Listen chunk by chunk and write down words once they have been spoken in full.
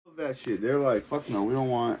that shit. They're like, fuck no, we don't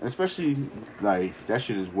want. Especially like that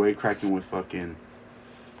shit is way cracking with fucking.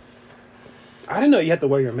 I didn't know you had to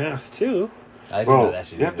wear your mask too. I didn't Bro, know that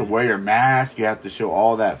shit. you have to wear your mask. You have to show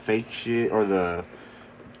all that fake shit or the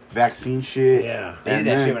vaccine shit. Yeah. They did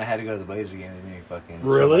that shit when I had to go to the Blazer game. They made me fucking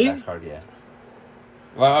Really? show my vax card, yeah.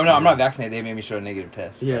 Well, I'm not vaccinated. They made me show a negative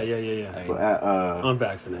test. Yeah. I mean, But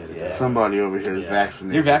Unvaccinated. Yeah. somebody over here is Yeah.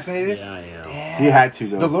 vaccinated. You're vaccinated? Yeah, I am. Damn. He had to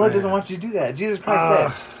though. The Lord doesn't Yeah. want you to do that. Jesus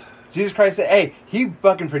Christ said, hey, he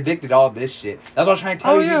fucking predicted all this shit. That's what I was trying to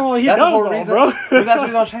tell Oh, you. yeah, well, he that's does the whole all, reason, bro. That's the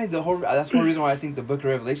reason I was trying that's the whole reason why I think the book of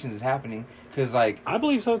Revelations is happening. Because, like, I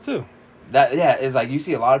believe so too. it's like you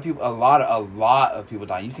see a lot of people, a lot of people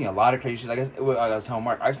dying. You see a lot of crazy shit. Like I was telling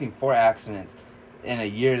Mark, I've seen 4 accidents in a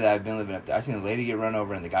year that I've been living up there. I've seen a lady get run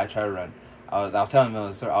over and the guy try to run. I was telling him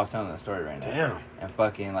the story right now. Damn. And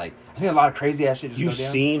fucking, like, I've seen a lot of crazy ass shit just You go down.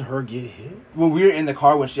 seen her get hit? Well, we were in the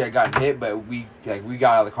car when she had gotten hit, but we got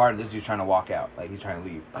out of the car and this dude's trying to walk out. Like, he's trying to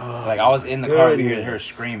leave. Oh, like, I was in the car, we heard her goodness.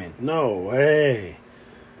 screaming. No way.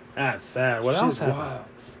 That's sad. What else Shit's happened?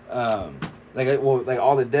 wild. Like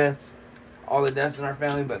all the deaths in our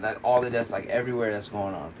family, but not all the deaths, like, everywhere that's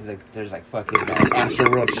going on. Because, like, there's, like, fucking that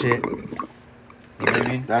Astro World shit. You know what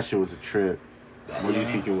I mean? That shit was a trip. What do you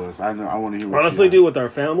think it was? I want to hear. What Honestly, you dude, with our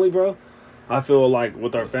family, bro, I feel like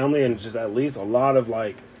with our family and just at least a lot of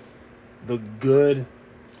like the good,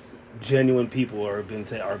 genuine people are being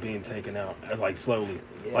taken out like slowly.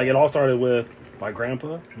 Yeah. Like it all started with my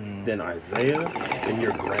grandpa, then Isaiah, then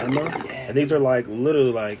your grandma, and these are like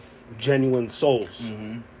literally like genuine souls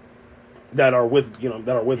that are with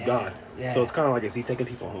God. Yeah. So it's kind of like, is he taking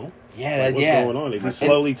people home? Yeah, Like, what's going on? Is he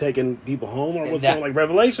slowly taking people home, or what's going on? Like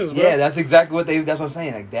Revelations, bro? Yeah, that's exactly that's what I'm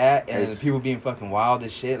saying. Like that, and the people being fucking wild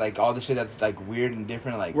as shit. Like all the shit that's like weird and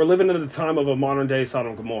different. Like We're living in the time of a modern day Sodom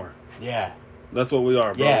and Gomorrah. yeah, That's what we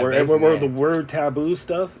are, bro. Yeah, where basically, the word taboo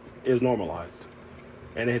stuff is normalized,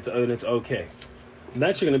 and it's okay.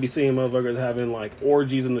 Next, you're gonna be seeing motherfuckers having like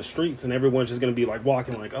orgies in the streets, and everyone's just gonna be like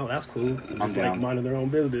walking like, "Oh, that's cool," and just like minding their own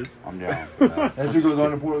business. I'm down for that. that shit goes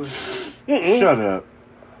on in Portland. Shut up.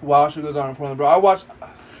 Wild shit goes on in Portland, bro. I watched.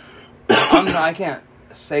 I can't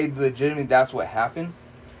say legitimately that's what happened,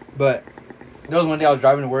 but there was one day I was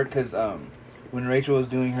driving to work because when Rachel was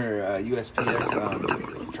doing her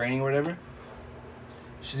USPS training or whatever,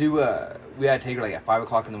 we had to take her like at 5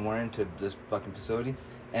 o'clock in the morning to this fucking facility,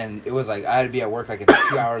 and it was like I had to be at work like in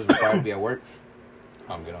 2 hours before I had to be at work.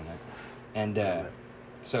 I'm good on that. And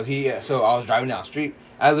so I was driving down the street.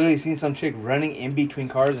 I literally seen some chick running in between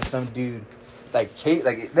cars and some dude she looked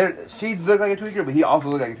like a tweaker, but he also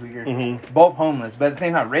looked like a tweaker. Mm-hmm. Both homeless, but at the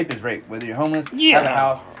same time, rape is rape. Whether you're homeless, have a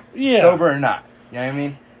house, sober or not. You know what I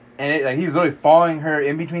mean? And he's literally following her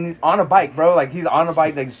in between these on a bike, bro. Like he's on a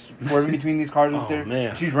bike, like swerving between these cars with her.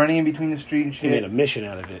 Man. She's running in between the street and He shit. made a mission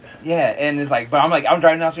out of it. Yeah, and it's like, but I'm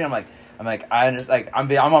driving down the street. I'm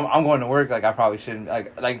going to work. Like I probably shouldn't.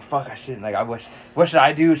 Like fuck, I shouldn't. Like what should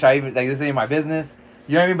I do? Should I even this ain't my business?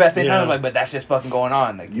 You know what I mean? But at the same time, I was like, but that's just fucking going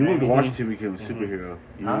on. Like You know wouldn't what I watch until you became a superhero.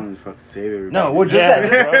 You wouldn't fucking save everybody. No, well, just Yeah,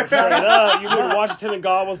 that. bro, straight up. You went to Washington and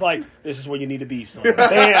God was like, "This is where you need to be, son."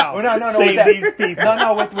 Bam. Well, no, Save with that, these people.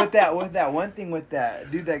 No, with that one thing with that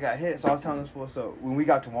dude that got hit. So I was telling this fool. So when we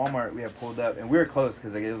got to Walmart, we had pulled up and we were close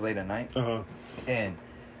because like, it was late at night, and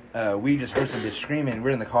we just heard some bitch screaming. We're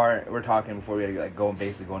in the car, we're talking before we had to like going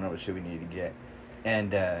over the shit we needed to get,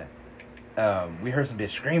 and we heard some bitch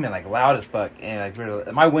screaming like loud as fuck, and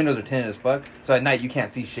like my windows are tinted as fuck, so at night you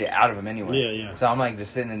can't see shit out of them anyway. Yeah. So I'm like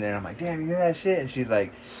just sitting in there, and I'm like, damn, you hear that shit? And she's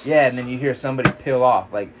like, yeah. And then you hear somebody peel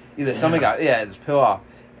off, like either somebody just peel off,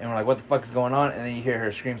 and we're like, what the fuck is going on? And then you hear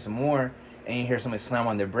her scream some more, and you hear somebody slam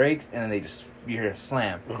on their brakes, and then you hear a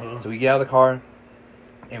slam. So we get out of the car.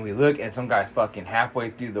 And we look, and some guy's fucking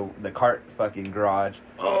halfway through the cart fucking garage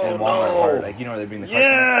and Walmart cart, like you know where they bring the cart.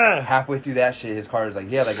 Yeah. Halfway through that shit, his car is like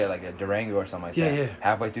like a Durango or something like that. Yeah.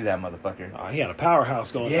 Halfway through that motherfucker. Oh, he had a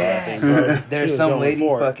powerhouse going. Yeah. Through that thing, bro. There's He was some going lady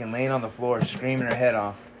for it. fucking laying on the floor screaming her head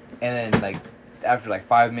off, and then like after like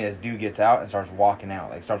 5 minutes, dude gets out and starts walking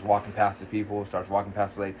out, like starts walking past the people, starts walking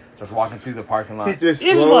past the lady, starts walking through the parking lot. He just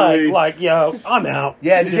It's slowly, like, yo, I'm out.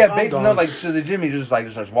 Yeah, Just, yeah, I'm basically, gone. no, like, so the Jimmy just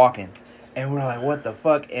starts walking. And we're like, what the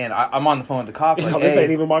fuck? And I'm on the phone with the cop. He's Like, like, this hey.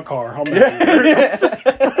 ain't even my car. I'm out.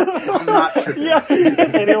 I'm not tripping. Yeah,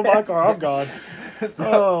 this ain't even my car. I'm gone.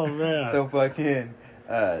 Oh, man. So fucking,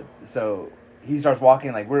 so he starts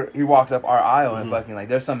walking, like, he walks up our aisle and fucking, like,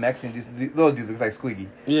 there's some Mexican dude, little dude looks like Squeaky.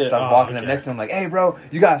 Yeah. Starts walking up next to him, like, hey, bro,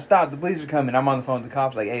 you gotta stop. The police are coming. I'm on the phone with the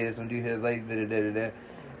cops, like, hey, this one dude hit his lady, da-da-da-da-da.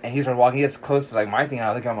 And he starts walking, he gets close to, like, my thing, and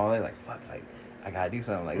I look at my leg, like, fuck, like, I gotta do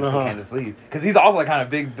something. Like, this one can't just leave. Because he's also, like, kind of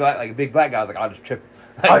big black guy. I was like, I'll just trip him.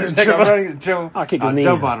 Like, I just trip. I'll kick his knee.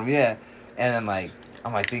 jump on him, yeah. And then like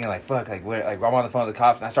I'm like thinking like fuck, like where, like I'm on the phone with the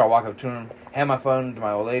cops, and I start walking up to him, hand my phone to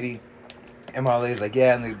my old lady, and my old lady's like,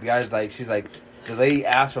 yeah, and the guy's like, she's like, the lady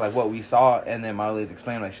asked her like what we saw, and then my old lady's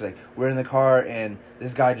explaining, like she's like, we're in the car and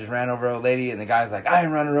this guy just ran over a old lady, and the guy's like, I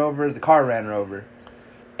didn't run her over, the car ran her over.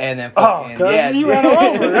 And then fucking, you ran her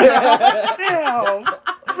over. Damn.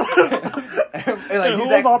 and like, who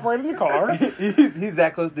was operating the car? He's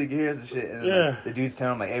that close to gears and shit. And yeah. Like, the dude's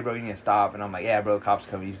telling him like, "Hey, bro, you need to stop." And I'm like, "Yeah, bro, the cops are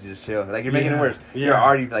coming. You should just chill. Like, you're making it worse. Yeah. You're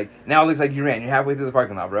already like, now it looks like you ran. You're halfway through the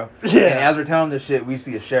parking lot, bro." Yeah. And as we're telling him this shit, we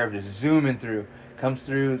see a sheriff just zooming through, comes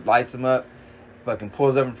through, lights him up, fucking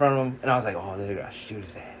pulls up in front of him, and I was like, "Oh, they're gonna shoot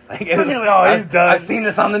his ass." Like, he's done. I've seen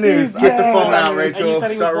this on the news. Get the phone out, Rachel.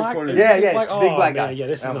 Start recording. Yeah, like, big black guy. Man, yeah,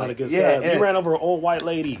 this is not like, a good setup. You ran over an old white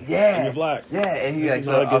lady. Yeah, and you're black. Yeah, and he this like,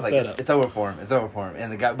 so I was like, it's over for him. It's over for him.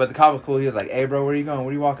 And the guy, but the cop was cool. He was like, "Hey, bro, where are you going? What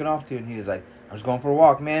are you walking off to?" And he was like, "I'm just going for a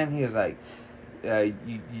walk, man." He was like, "You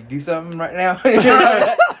do something right now?"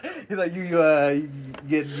 He's like, "You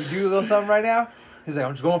do a little something right now?" He's like,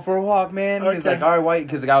 "I'm just going for a walk, man." Okay. He's like, "All right, white,"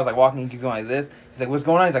 because the guy was like walking, he keeps going like this. He's like, "What's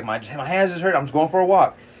going on?" He's like, my hands just hurt. I'm just going for a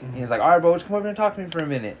walk. And he's like, "All right, bro, just come over and talk to me for a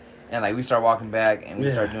minute." And like we start walking back and we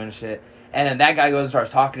start doing shit. And then that guy goes and starts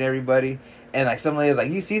talking to everybody. And like some lady's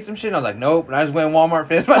like, "You see some shit?" And I was like, "Nope." And I just went in Walmart,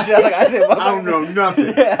 finished my shit. I don't know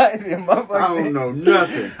nothing. Yeah, I see a motherfucker. I don't know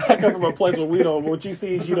nothing. I come from a place where we don't. What you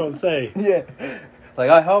see is you don't say. Yeah. Like,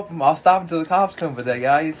 I'll help him. I'll stop until the cops come. But that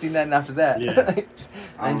guy, I ain't seen nothing after that. Yeah.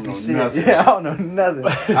 I ain't know see shit. nothing. Yeah, I don't know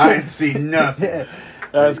nothing. I ain't seen nothing. Yeah.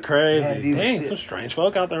 That's crazy. Yeah, Dang, some strange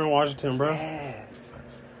folk out there in Washington, bro. Yeah.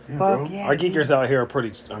 Yeah, Fuck bro. yeah. Our geekers out here are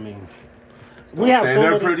pretty. I mean, we have so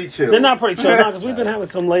they're many, pretty chill. They're not pretty chill now because we've been having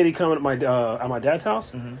some lady coming at my dad's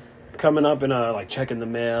house, coming up and like checking the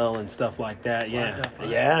mail and stuff like that. Yeah,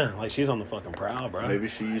 yeah, like she's on the fucking prowl, bro. Maybe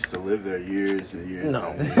she used to live there years and years.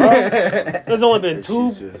 No, bro. There's only been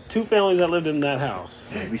She's two families that lived in that house.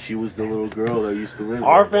 Maybe she was the little girl that used to live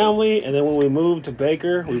Our there. family, and then when we moved to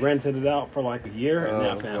Baker, we rented it out for like a year, and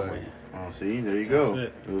that boy. family. Oh, see, there you go.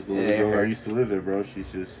 That's It was the little girl that used to live there, bro.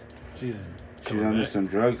 She's under some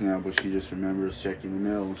drugs now, but she just remembers checking the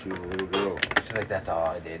mail when she was a little girl. She's like, "That's all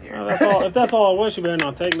I did here." That's all. If that's all it was, she better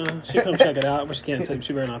not take nothing. She come check it out, but she can't take.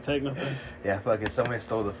 She better not take nothing. Yeah, fucking somebody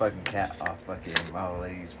stole the fucking cat off fucking my old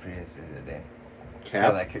lady's Prius the other day.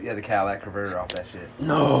 Cap? The Cadillac converter off that shit.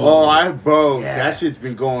 No. Oh, Yeah. that shit's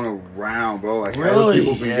been going around, bro. Like, Really? hella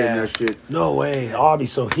people been Yeah. getting that shit. No way. Oh, I'll be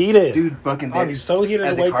so heated. Dude, fucking I'll be so heated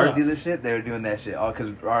at to the wake car up. dealership, they were doing that shit. All because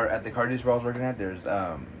at the car dealership I was working at, there's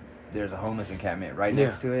a homeless encampment right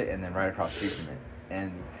next to it, and then right across the street from it.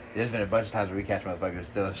 And there's been a bunch of times where we catch motherfuckers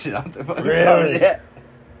stealing shit off the fucking car. Really? Yeah.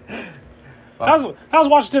 How's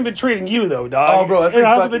Washington been treating you though, dog? Oh, bro, it's pretty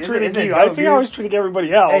how's it fucking- been treating isn't it you? I dope, see how dude? he's treating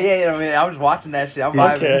everybody else. Hey, yeah, I mean, I'm just watching that shit. I'm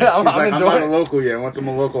vibing. Okay. I'm He's like, I'm not a enjoying it. local yet. Once I'm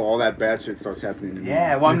a local, all that bad shit starts happening to me.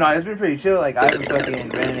 Yeah, well, I'm not. It's been pretty chill. Like, I haven't fucking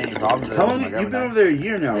ran into any problems. How long? You've been over there a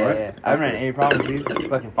year now, Yeah, right? yeah. I haven't ran into any problems, dude.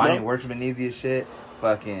 Fucking finding Nope. work's been easy as shit.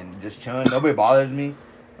 Fucking just chilling. Nobody bothers me.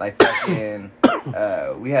 Like, fucking,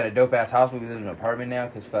 we had a dope ass house, but we live in an apartment now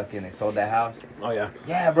because fucking they sold that house. Oh yeah.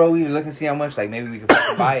 Yeah, bro, we were looking to see how much, like, maybe we could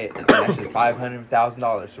fucking buy it. And that's just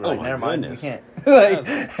 $500,000. So we're Oh like, my never mind, goodness. we can't.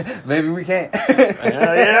 Like, maybe we can't.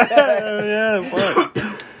 Yeah. Fuck.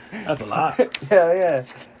 That's a lot. Hell yeah.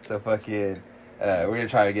 So fucking, we're gonna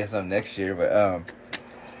try to get something next year, but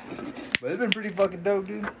it's been pretty fucking dope,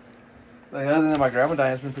 dude. Like, other than my grandma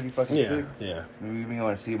dying, it's been pretty fucking Yeah. sick. Yeah. I mean, we've been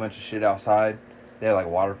going to see a bunch of shit outside. They have like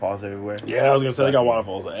waterfalls everywhere. Yeah. I was gonna say they got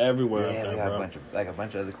waterfalls everywhere Yeah, up they there, got bro. a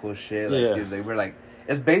bunch of other cool shit. Like, Yeah. dude, we're like,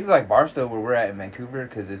 it's basically like Barstow where we're at in Vancouver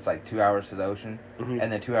because it's like 2 hours to the ocean and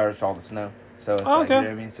then 2 hours to all the snow. So it's like, you know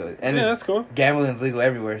what I mean? So and Yeah, that's cool. gambling's legal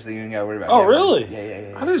everywhere, so you ain't gotta worry about. Oh, gambling.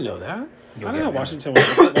 really? Yeah. I didn't know that. I didn't know yeah. Washington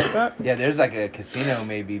was like that. Yeah, there's like a casino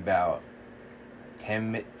maybe about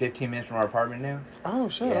 15 minutes from our apartment now. Oh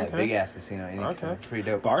shit. Yeah, Okay. big ass casino. Okay. It's pretty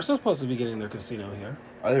dope. Barstow's supposed to be getting their casino here.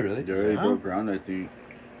 Are they really? They already Yeah. broke ground, I think.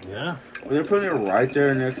 Yeah. Well, they're putting it right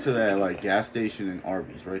there next to that like gas station and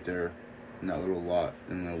Arby's, right there in that little lot.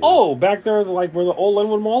 In the Oh, back there, like where the old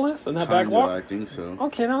Linwood Mall is, in that back kinda, lot. I think so.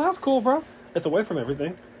 Okay, now that's cool, bro. It's away from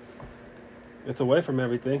everything. It's away from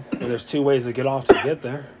everything. And there's two ways to get off to get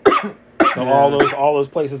there. So all those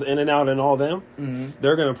places in and out and all them,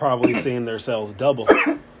 they're gonna probably see their sales double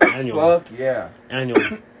annually. Fuck yeah.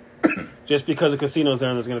 Annually. Just because the casino's there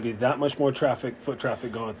and there's gonna be that much more foot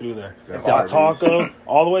traffic going through there. That's Del Arby's. Taco,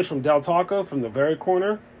 all the way from Del Taco, from the very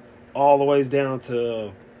corner, all the ways down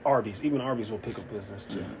to Arby's. Even Arby's will pick up business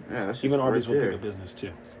too. Yeah, that's just Even Arby's right will there. pick up business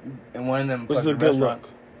too. And one of them Which is a fucking good restaurants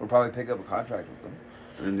look. will probably pick up a contract with them.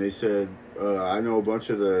 And they said, I know a bunch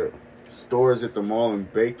of the stores at the mall in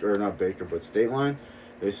but State Line.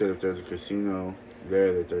 They said if there's a casino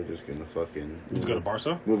there, that they're just gonna fucking just go to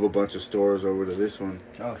Barca, move a bunch of stores over to this one.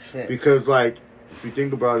 Oh shit! Because like, if you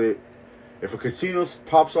think about it, if a casino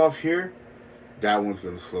pops off here, that one's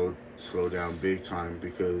gonna slow down big time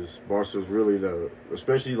because Barca's really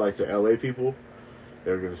especially like the LA people.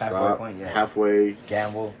 They're gonna stop halfway,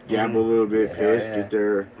 gamble a little bit, piss, get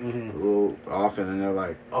their a little off, and then they're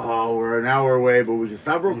like, "Oh, we're an hour away, but we can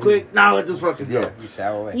stop real quick. Now let's just fucking go." We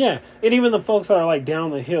shower away. Yeah, and even the folks that are like down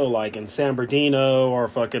the hill, like in San Bernardino or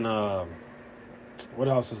fucking what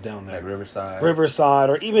else is down there? Like Riverside,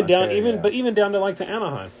 or even even down to like to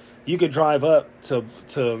Anaheim. You could drive up to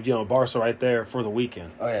Barca right there for the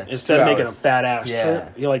weekend. Oh yeah. Instead of making a fat ass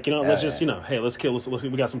trip, you're like, let's just hey, let's kill. Let's we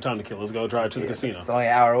got some time to kill. Let's go drive to the casino. It's only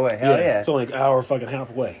an hour away. Hell yeah. It's only an hour fucking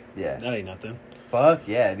half away. Yeah. That ain't nothing. Fuck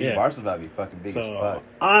yeah, dude. Barca's about to be fucking big as fuck.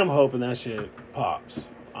 I'm hoping that shit pops.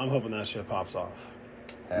 I'm hoping that shit pops off.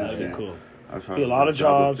 That'd be cool. Be a lot of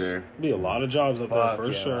jobs. Be a lot of jobs up there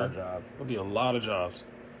for sure. There'll be a lot of jobs.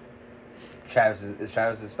 Is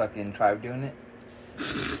Travis's fucking tribe doing it?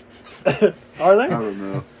 Are they? I don't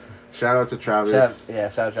know. Shout out to Travis. Shout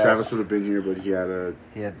out Travis. Travis would have been here, but he had a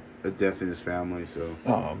death in his family. So.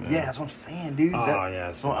 Oh man. Yeah, that's what I'm saying, dude.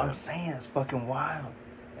 That's what I'm saying. It's fucking wild.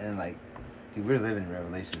 And like, dude, we're living in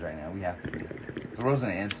revelations right now. We have to be. The world's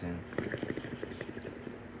gonna end soon.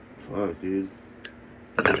 Fuck, dude.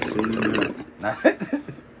 Not soon enough.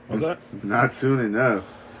 What's that? Not soon enough.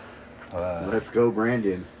 Let's go,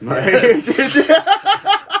 Brandon.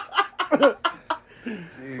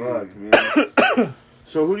 Fuck, man.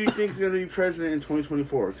 So who do you think is going to be president in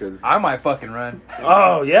 2024? Because I might fucking run.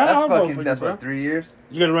 Oh, yeah? That's what, 3 years?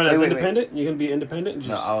 You're going to run as independent? You're going to be independent?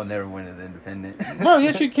 No, I'll never win as independent. Bro,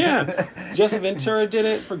 yes, you can. Joseph Ventura did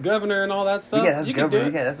it for governor and all that stuff. Yeah, that's governor.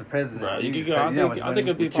 Yeah, that's a president. Bro, you could go. I think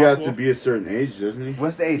it'd be possible. You have to be a certain age, doesn't he?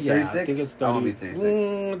 What's the age? 36? I think it's 30. I won't be 36.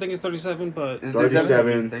 I think it's 37, but... Is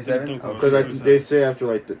 37? 37? Because they say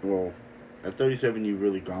after, at 37, you've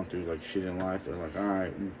really gone through, shit in life. They're like, all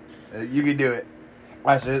right. You can do it.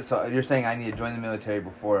 All right, so you're saying I need to join the military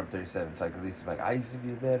before I'm 37, so I can at least be like, I used to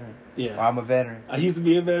be a veteran. Yeah. Or I'm a veteran. I used to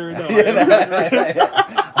be a veteran. No,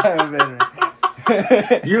 I'm a veteran.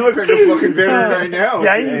 You look like a fucking veteran right now.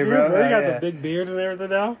 Yeah, you do, bro. You got the big beard and everything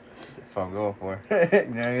now. That's what I'm going for. You know what I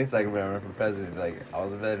mean? It's like when I run for president, I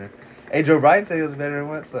was a veteran. Hey, Joe Biden said he was a veteran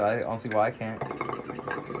once, so I don't see why I can't.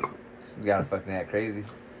 You gotta fucking act crazy.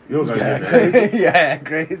 You don't gotta be crazy. Yeah, act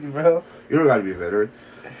crazy, bro. You don't gotta be a veteran.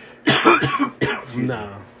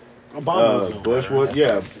 No. Obama Bush was,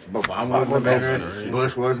 yeah. Obama wasn't a veteran.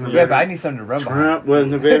 Bush wasn't a veteran. Yeah, but I need something to run behind. Trump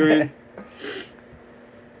wasn't a veteran.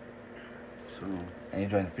 So. And you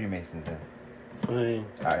joined the Freemasons then.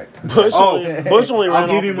 Alright. Bush only ran I'll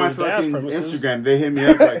give you my fucking Instagram. They hit me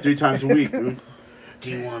up 3 times a week, dude.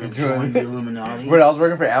 Do you want to join the Illuminati? When I was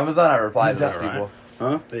working for Amazon, I replied to those people.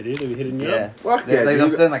 Huh? They did? They be hitting you up? Fuck yeah, they'll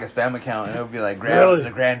send a spam account and it'll be like,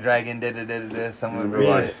 the Grand Dragon, da-da-da-da-da. Someone would be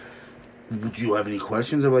like, do you have any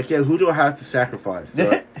questions? I'm like, yeah, who do I have to sacrifice?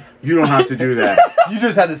 Like, you don't have to do that. You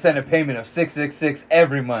just have to send a payment of $666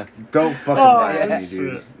 every month. Don't fucking lie to me,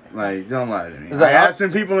 dude. Don't lie to me. I have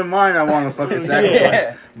some people in mind I want to fucking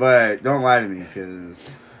sacrifice, but don't lie to me, because...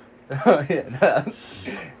 hell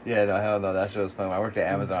no, that show's fun. When I worked at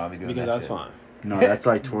Amazon, I'll be doing that that's shit. fine. No, that's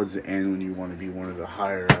towards the end when you want to be one of the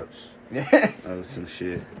higher ups of some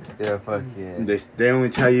shit. Yeah, fuck yeah. They only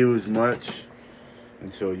tell you as much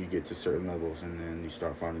until you get to certain levels, and then you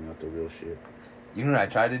start finding out the real shit. You know what I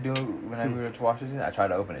tried to do when I moved to Washington? I tried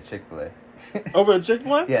to open a Chick-fil-A. Over at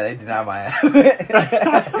Chick-fil-A? Yeah, they denied my ass. I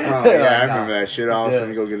remember that shit. I was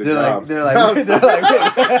gonna go get a job.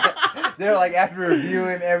 They're like, after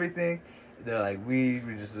reviewing everything, they're like, we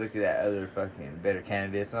were just looking at other fucking better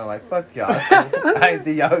candidates. And I'm like, fuck y'all. I didn't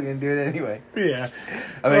think y'all were gonna do it anyway. Yeah.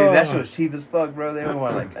 I mean, that shit was cheap as fuck, bro. They only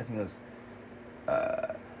wanted I think it was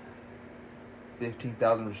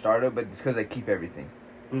 $15,000 for startup, but it's because they keep everything.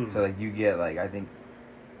 So you get I think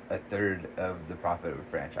a third of the profit of a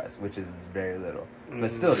franchise, which is very little, but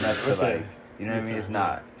still enough to you know what I mean? It's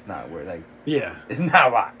not worth it's not a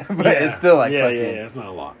lot, but it's still it's not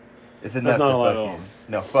a lot. It's enough. That's not a lot at all.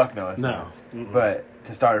 No, fuck no, it's not. Mm-mm. But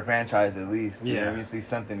to start a franchise, at least, you know, at least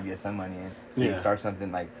something to get some money in. So you can start something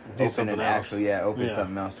do something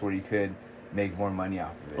something else to where you could make more money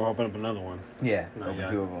off of it. Or open up another one. Yeah, open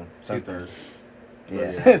 2 of them. 2/3.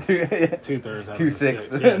 Yeah. 2/3 out 2 of 6.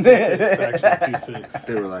 6. Yeah, 2 6, actually. 2 6.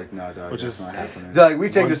 They were like, no, dog, that's not happening. They're like, we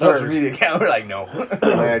checked your social media account. We're like, no.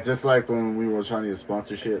 Yeah, just like when we were trying to get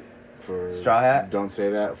sponsorship for Straw Hat. Don't Say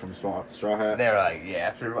That from Straw Hat. They were like, yeah,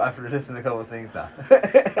 after listening to a couple of things, nah.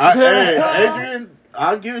 Hey, Adrian,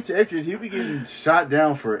 I'll give it to Edric. He be getting shot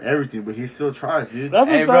down for everything, but he still tries, dude. That's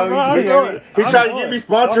what's up, bro. He tried to get me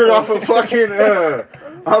sponsored off of fucking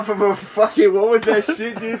off of a fucking what was that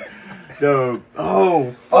shit, dude?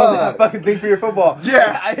 Oh, that fucking thing for your football.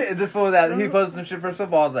 Yeah. This fool that he posted some shit for his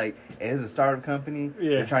football. I was like, hey, it's a startup company.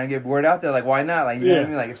 Yeah. They're trying to get word out there. Like, why not? Like, you know what I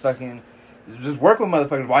mean? Like, it's fucking. Just work with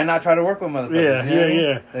motherfuckers. Why not try to work with motherfuckers? Yeah, you know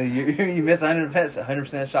what I mean? Like, you miss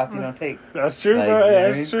 100% shots you don't take. That's true, like, bro. You know Yeah,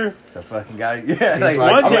 that's mean? True. So fucking got it. Like,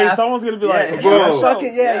 one day someone's gonna be like, bro, fuck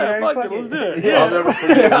it, yeah, fuck it, let's do it. Yeah. I'll never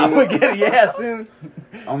forget. I'm gonna get it, soon.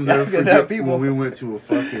 I'll never forget when we went to a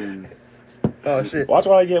fucking. Oh shit! Watch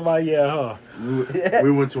while I get my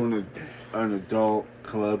We went to an adult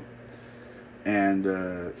club and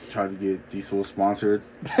tried to get Diesel sponsored.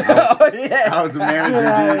 I was the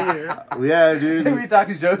manager, dude. Yeah, dude. We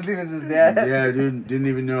talking Joe Stevens' dad. Yeah, dude. Didn't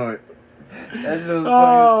even know it. That shit was funny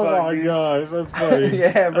oh as fuck, my dude. gosh, that's funny.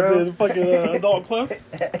 Yeah, bro. I did fucking adult club.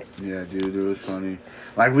 Yeah, dude, it was funny.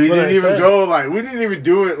 Like we didn't even go. Like we didn't even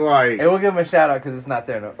do it. Like hey, we'll give them a shout out because it's not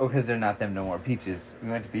there. Because they're not them no more. Peaches. We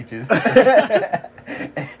went to Peaches.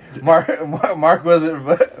 Mark and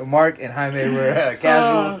Jaime were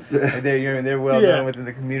casuals. They're well known within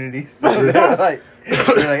the community. So they're like,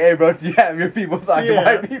 hey, bro, do you have your people talk to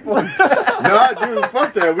white people? No, dude,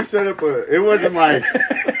 fuck that. We set up a. It wasn't like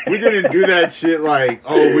we didn't do that shit. Like,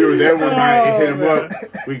 oh, we were there one night and hit him up.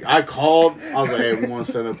 I called. I was like, hey, we want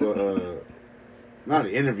to set up a. Not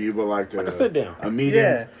an interview, but like a sit down, a meeting.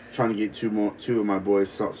 Yeah. Trying to get two of my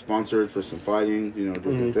boys sponsored for some fighting. You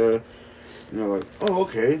know, You know, like, oh,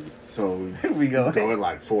 okay. So we go at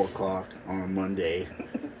like 4:00 on a Monday.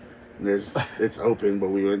 It's open, but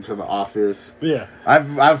we went to the office. Yeah,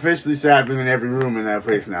 I officially said I've been in every room in that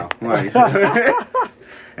place now. Like,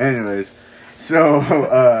 anyways, so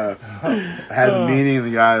had a meeting. And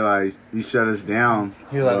the guy like he shut us down.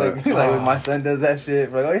 He was like, my son does that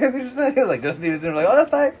shit. We're like, oh yeah, who's your son? He was like, Joe Stevenson. We're like, oh, that's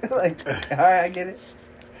tight. Like, all right, I get it.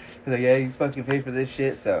 He's like, yeah, you fucking pay for this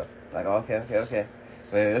shit. So like, oh, okay.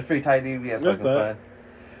 But it was pretty tight, dude. We had fucking fun.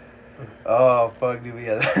 Oh fuck, dude, we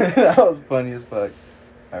had that was funny as fuck.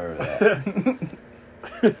 I remember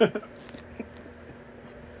that.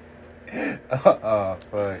 oh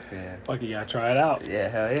fuck, man. Fuck, you gotta try it out. Yeah,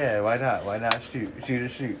 hell yeah. Why not? Shoot.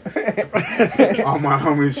 All my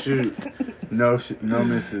homies shoot. No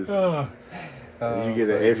misses. You get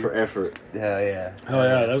an A for effort. Hell yeah. Hell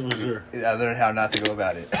yeah, that's for sure. I learned how not to go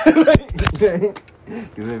about it.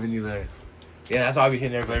 You live and you learn. Yeah, that's why I be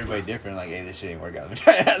hitting everybody different. Like, hey, this shit ain't work out. I'm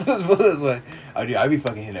trying to ask this way. I be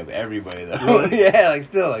fucking hitting up everybody though. Really? Yeah, like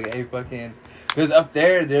still, like, hey, fucking. Because up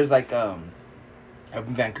there, there's like up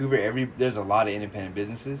in Vancouver, there's a lot of independent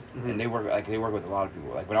businesses, and they work with a lot of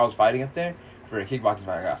people. Like when I was fighting up there for a kickboxing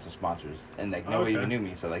fight, I got some sponsors, and like nobody even knew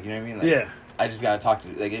me. So like, you know what I mean? Like, yeah. I just gotta talk to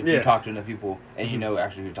like if you talk to enough people and you know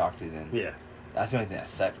actually who to talk to, then that's the only thing that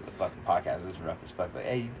sucks with the fucking podcast. It's rough as fuck. Like,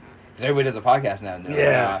 hey. Because everybody does a podcast now. And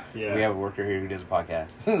we have a worker here who does a podcast.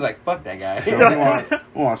 It's like, fuck that guy. So we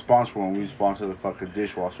want to sponsor one. We sponsor the fucking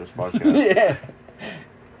Dishwashers podcast.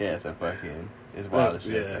 Yeah, so fucking, it's wild as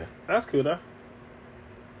shit. Yeah, that's cool though.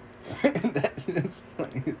 That shit's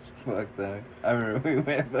funny as fuck though. I remember we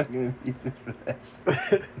went fucking pieces for that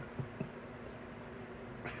shit.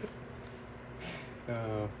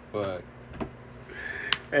 Oh, fuck.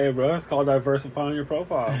 Hey, bro, it's called diversifying your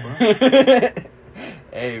profile, bro.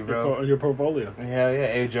 Hey, bro. Your portfolio. Hell yeah.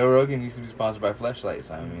 Hey, Joe Rogan used to be sponsored by Fleshlight,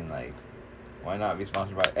 so I mean, like, why not be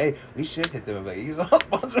sponsored by... Hey, we should hit them and be like, he's all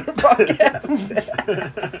sponsored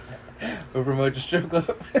podcast. We'll promote your strip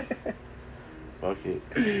club. Fuck it.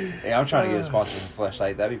 Hey, I'm trying to get a sponsor from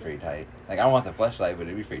Fleshlight. That'd be pretty tight. Like, I don't want the Fleshlight, but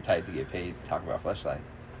it'd be pretty tight to get paid to talk about Fleshlight.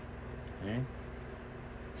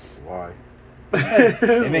 Why?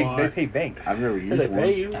 They pay bank. I've never used they one.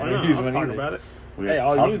 pay you. I've never used one either. About it. Hey,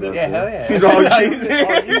 I'll use it. Yeah, hell yeah. He's all use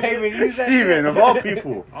it. Steven, of all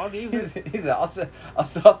people. I'll use it. He's like,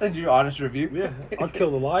 I'll send you an honest review. Yeah, I'll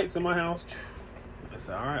kill the lights in my house. I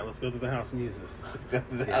said, all right, let's go to the house and use this.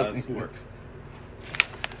 See how this works.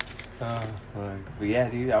 Oh, fuck. But yeah,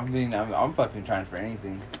 dude, I'm fucking trying for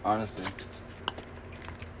anything, honestly.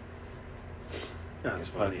 That's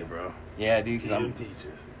funny, bro. Yeah, dude, because I'm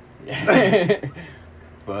peaches. Yeah.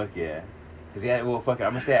 Fuck yeah. Cause fuck it.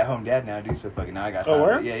 I'm gonna stay at home dad now, dude. So fucking now I got time. Oh,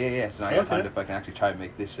 where? Yeah. So now I got time to fucking actually try to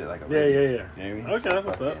make this shit like a Yeah. living. You know what I mean? Okay, that's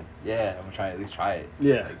what's up. Yeah, I'm gonna try at least try it.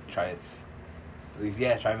 Yeah. Like, try it. At least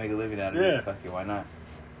try to make a living out of it. Fuck it, why not?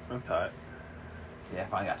 That's tight. Yeah, I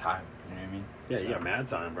finally got time. You know what I mean? Yeah, you got mad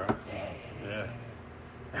time, bro. Yeah.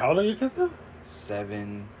 How old are your kids now?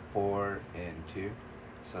 7, 4, and 2.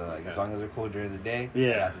 So like as long as they're cool during the day.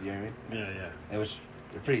 Yeah. You know what I mean? Yeah.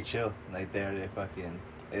 They're pretty chill. Like they fucking.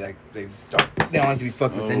 They don't like to be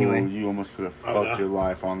fucked with anyway. You almost could have fucked your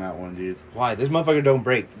life on that one, dude. Why? This motherfucker don't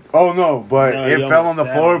break. Oh no, but it fell on the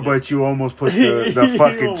floor, but you almost put the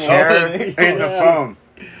fucking chair in the phone.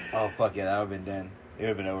 Oh fuck yeah, that would have been done. It would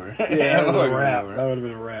have been over. Yeah, that would have been a wrap. That would have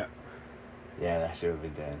been a wrap. Yeah, that shit would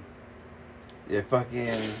have been done. Yeah,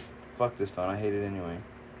 fuck this phone. I hate it anyway.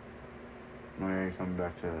 Alright, coming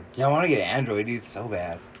back to. Yeah, I want to get an Android, dude. So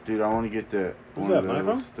bad. Dude, I want to get the What's that,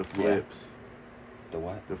 iPhone? the flips. The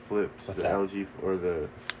what? The flips. What's the that? LG or the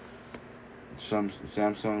some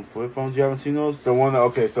Samsung flip phones. You haven't seen those? The one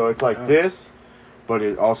that so it's like this, but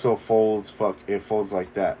it also folds. It folds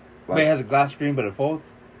like that. Like, Wait, it has a glass screen, but it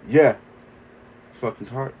folds. Yeah, it's fucking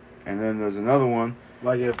tart. And then there's another one.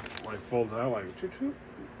 Like folds out like choo choo.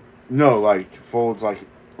 No, like folds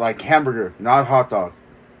like hamburger, not hot dog.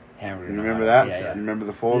 Hamburger. You remember that? Yeah. You remember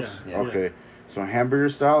the folds? Yeah. Okay. So hamburger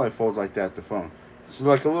style, it folds like that. The phone. It's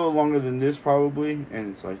like a little longer than this probably,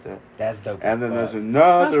 and it's like that. That's dope. And then there's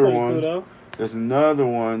another one. Cool, though. There's another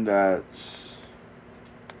one that's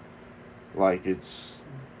like there's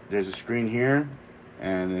a screen here,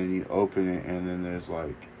 and then you open it, and then there's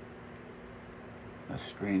like a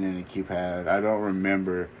screen and a keypad. I don't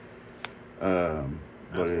remember,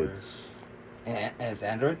 but it's and it's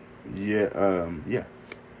Android. yeah.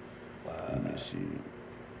 Let me see.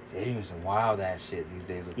 They're doing some wild ass shit these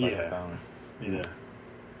days with fucking phones. Yeah.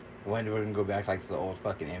 When we're gonna go back like to the old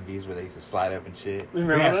fucking MVs where they used to slide up and shit.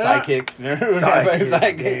 Remember that? Sidekicks. Remember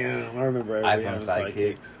sidekicks? Damn, I remember iPhone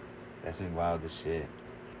sidekicks. That's been wild as shit.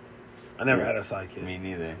 I never had a sidekick. Me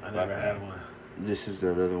neither. I never had one. This is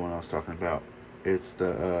the other one I was talking about. It's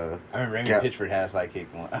the I remember Raymond Pitchford had a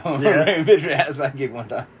sidekick one. Raymond Pitchford had a sidekick one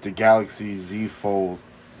time. The Galaxy Z Fold.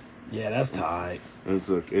 Yeah, that's tight.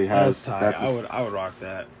 It has. That's tight. I would rock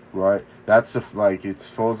that. Right, that's it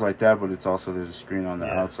folds like that, but it's also there's a screen on the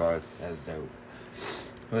outside. That's dope.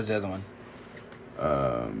 What's the other one?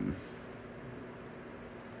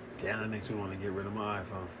 Yeah, that makes me want to get rid of my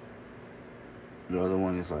iPhone. The other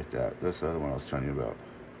one is like that. That's the other one I was telling you about.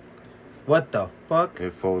 What the fuck?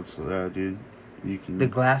 It folds, dude. You can. The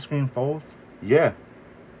glass screen folds? Yeah.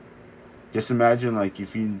 Just imagine, like,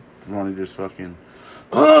 if you want to just fucking.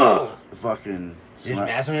 Fucking. Just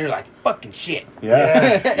mess when you're like, fucking shit.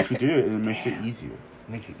 Yeah. You could do it, and it makes it easier.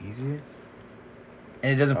 Makes it easier?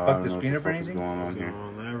 And it doesn't fuck the screen up or anything? What's going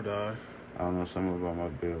on there, dog? I don't know, something about my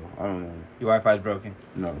bill. I don't know. Your Wi-Fi's broken.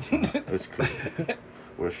 No, it's not. It's cool.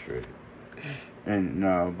 We're straight. And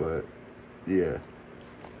no, but yeah.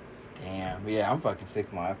 Damn. But yeah, I'm fucking sick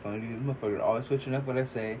of my iPhone. Dude, this motherfucker always switching up what I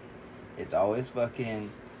say. It's always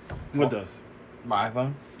fucking. What does? My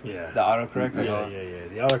iPhone? Yeah. The autocorrect? Yeah.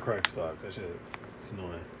 The autocorrect sucks. That shit, it's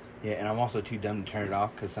annoying. Yeah, and I'm also too dumb to turn it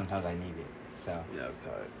off because sometimes I need it. So. Yeah, it's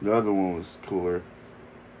tight. The other one was cooler.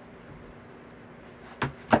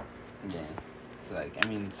 Yeah. So, like, I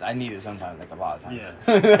mean, I need it sometimes, like, a lot of times. Yeah.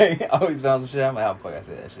 Like, I always found some shit. I'm like, how the fuck I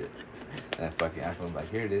say that shit? And then fucking iPhone's like,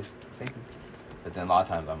 here it is. Thank you. But then a lot of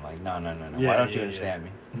times I'm like, no. Yeah, Why don't you understand me?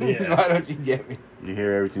 Yeah. Why don't you get me? You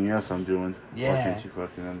hear everything else I'm doing. Yeah. Why can't you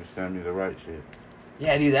fucking understand me the right shit?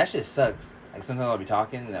 Yeah, dude, that shit sucks. Like, sometimes I'll be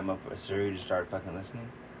talking and that motherfucker Siri just start fucking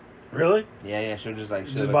listening. Really? Yeah, she'll just like,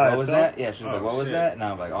 Just like by what was itself? that? Yeah, she'll be like, Oh, what was shit. that? And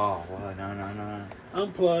I'm like, oh, what? No.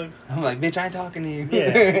 Unplug. I'm like, bitch, I ain't talking to you.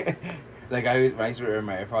 Yeah. Like, when I used to wear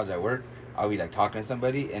my AirPods at work, I'll be like talking to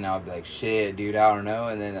somebody and I'll be like, shit, dude, I don't know.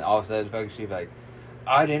 And then all of a sudden, fucking, she'll be like,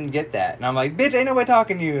 I didn't get that. And I'm like, bitch, ain't nobody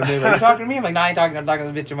talking to you. And they're like, you talking to me? I'm like, nah, I ain't talking. I'm talking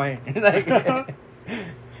to the bitch in my ear. Like,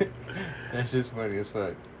 that's just funny as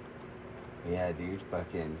fuck. Yeah, dude,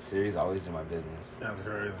 fucking Siri's always in my business. That's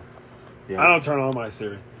crazy. Yeah. I don't turn on my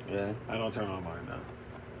Siri. Really? I don't turn on mine, no.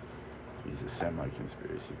 He's a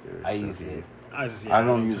semi-conspiracy theorist. I use it. I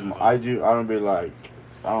don't use them. I don't be like,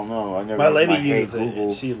 I don't know. I never. My lady hey, uses it. Google.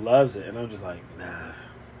 And she loves it, and I'm just like, nah.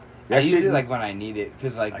 I use it like when I need it,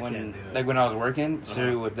 cause like I when can't do it. like when I was working,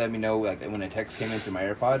 Siri would let me know like when a text came into my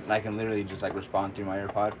AirPod, and I can literally just like respond through my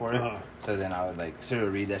AirPod for it. So then I would like Siri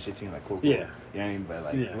would read that shit to me like cool. Yeah. You know what I mean? But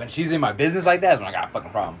like Yeah. when she's in my business like that, that's when I got a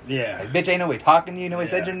fucking problem. Yeah. Like, bitch, ain't no way talking to you, no way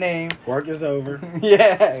said your name. Work is over.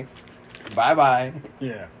 Yeah. Bye.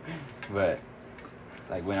 Yeah. But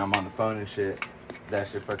like when I'm on the phone and shit, that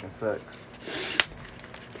shit fucking sucks.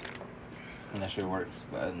 And that shit works.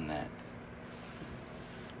 But other than that,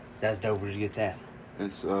 that's dope. Where'd you get that?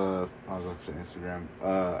 It's I was about to say Instagram.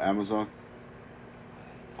 Amazon.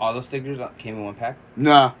 All those stickers came in one pack?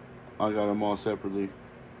 Nah, I got them all separately.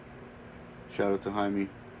 Shout out to Jaime.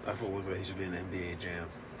 I thought was like he should be in the NBA jam.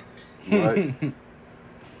 Right.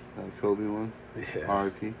 That Kobe one. Yeah.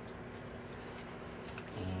 R.I.P.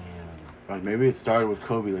 Like maybe it started with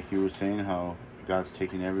Kobe, like you were saying, how God's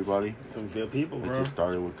taking everybody. Some good people, bro. It just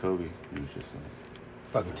started with Kobe. He was just like,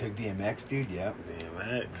 fucking took DMX, dude. Yep.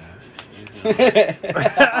 DMX.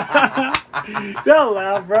 Don't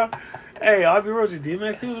laugh, bro. Hey, I'll be real with you.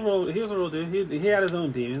 DMX, he was a real dude. He had his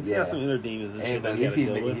own demons. He had some inner demons and shit that he had to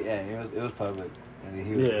deal with. It was public. And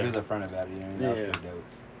he was upfront about it. You know, that was pretty dope.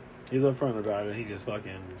 He was upfront about it. He just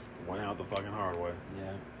fucking went out the fucking hard way.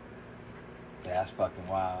 Yeah. That's fucking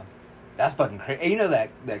wild. That's fucking crazy. You know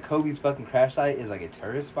that Kobe's fucking crash site is like a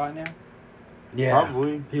tourist spot now? Yeah.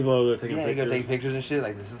 Probably. People are taking pictures. They go take pictures and shit.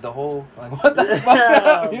 Like, this is the whole... Like, what the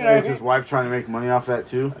fuck? You know Is his wife trying to make money off that,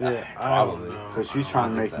 too? Yeah, probably. Because she's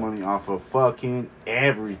trying to make money off of fucking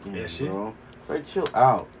everything, bro. It's like, chill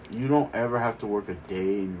out. You don't ever have to work a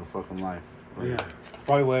day in your fucking life. Like,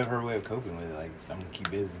 Probably her way of coping with it. Like, I'm going to keep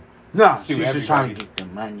busy. Nah, she's just trying to get the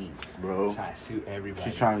monies, bro. Trying to sue everybody.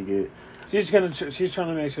 She's trying to get... She's trying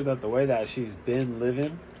to make sure that the way that she's been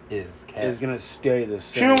living is gonna stay the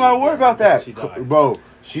same. She don't gotta worry about that, bro.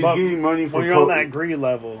 She's getting money for. When you're on that greed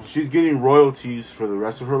level, she's getting royalties for the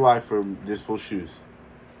rest of her life from this full shoes,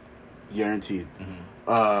 guaranteed.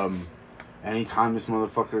 Mm-hmm. Anytime this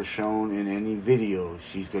motherfucker is shown in any video,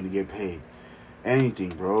 she's gonna get paid. Anything,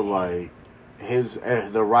 bro. Like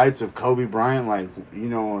the rights of Kobe Bryant, like, you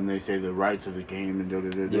know, when they say the rights of the game and da da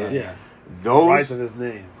da da. Yeah. Those rights of his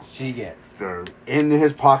name. She gets. They're in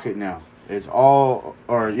his pocket now. It's all,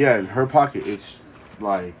 in her pocket. It's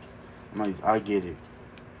like, I get it.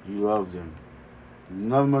 You love them,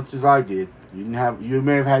 not as much as I did. You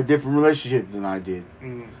may have had different relationships than I did,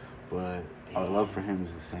 but our love for him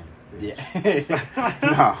is the same. Bitch. Yeah.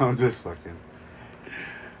 No, I'm just fucking.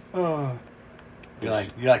 You're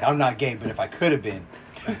like, I'm not gay, but if I could have been,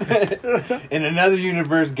 in another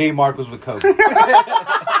universe, gay Mark was with Kobe.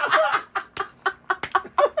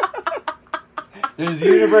 There's a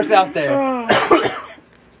universe out there.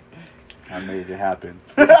 I made it happen.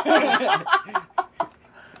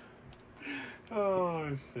 Oh,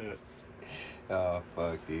 shit. Oh,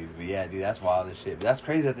 fuck, dude. But yeah, dude, that's wild as shit. But that's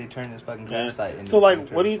crazy that they turned this fucking campsite into... So, like,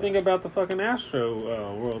 what do you think about the fucking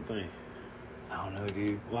Astro World thing? I don't know,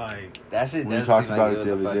 dude. Like... That shit we talked about it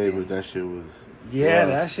the other day, but that shit was... Yeah,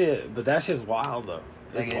 that shit... But that shit's wild, though.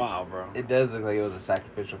 It's wild, bro. It does look like it was a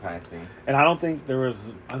sacrificial kind of thing. And I don't think there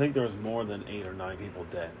was... I think there was more than 8 or 9 people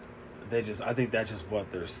dead. I think that's just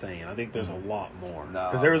what they're saying. I think there's a lot more.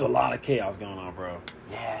 Because there was a lot of chaos going on, bro.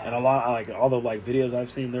 Yeah. And a lot, like, all the, like, videos I've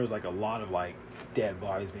seen, there was, like, a lot of, like, dead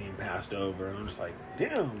bodies being passed over. And I'm just like,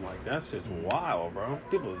 damn, like, that's just wild, bro.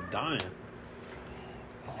 People are dying.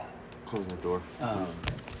 Close the door. I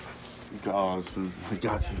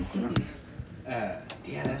got you.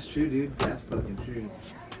 Yeah, that's true, dude. That's fucking true.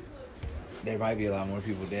 There might be a lot more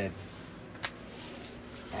people dead.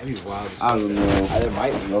 That'd be wild. I don't know. There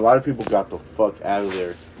might be. A lot of people got the fuck out of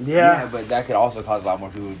there. Yeah, but that could also cause a lot more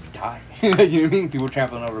people to die. You know what I mean? People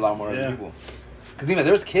trampling over a lot more other people. Because, you know,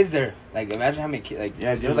 there's kids there. Like, imagine how many kids. Like,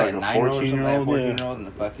 yeah, there was like a 9-year-old or something. Like a 14-year-old and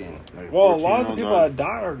a fucking. Like, well, a lot of the people that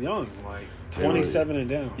died are young. Like, 27 and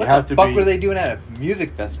down. What the fuck were they doing at a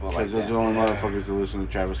music festival like that? Because those are the only motherfuckers that listen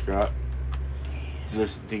to Travis Scott.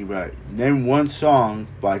 Just think about it. Name one song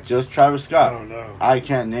by just Travis Scott. I don't know. I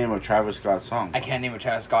can't name a Travis Scott song. I can't name a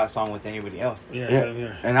Travis Scott song with anybody else. Yeah. Same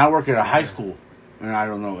here. And I work at a high school, and I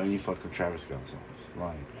don't know any fucking Travis Scott songs.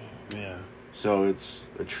 Like, yeah. So it's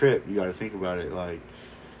a trip. You got to think about it. Like,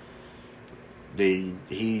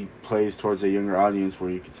 he plays towards a younger audience where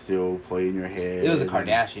you could still play in your head. It was the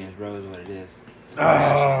Kardashians, bro. Is what it is.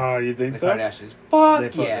 Oh, you think so? Kardashians. Fuck They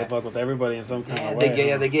fuck with everybody in some kind of way.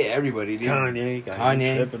 They get everybody, dude.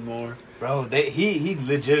 Kanye tripping more. Bro, he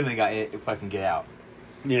legitimately got it. Fucking Get Out.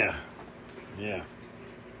 Yeah.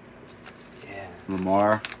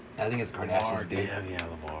 Lamar. I think it's the Kardashians. Lamar, damn, yeah,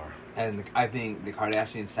 Lamar. And I think the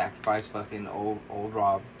Kardashians sacrificed fucking old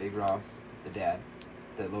Rob, Big Rob, the dad,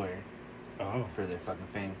 the lawyer, for their fucking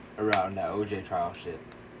fame around that OJ trial shit.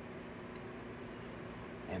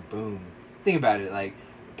 And boom. Think about it, like,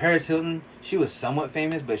 Paris Hilton, she was somewhat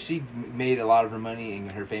famous, but she made a lot of her money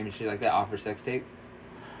and her fame and shit like that off her sex tape.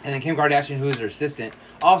 And then Kim Kardashian, who is her assistant,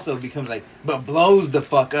 also becomes like, but blows the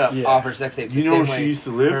fuck up off her sex tape. You know where she used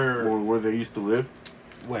to live? Or where they used to live?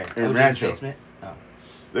 Where? In Rancho. Basement? Oh.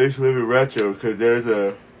 They used to live in Rancho because there's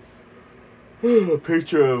a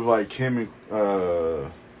picture of like Kim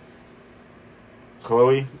and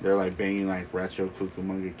Chloe. They're like banging like Rancho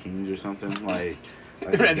Cucamonga Kings or something. Like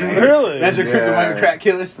really? Rancho Cucamonga crack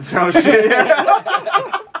killers? Oh shit.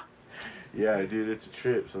 Yeah, dude, it's a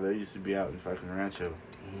trip. So they used to be out in fucking Rancho.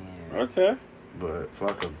 Damn. Okay. But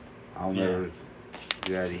fuck them. I'll never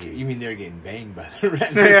get out of here. You mean they're getting banged by the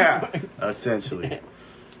Rancho? Yeah, essentially.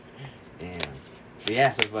 Damn.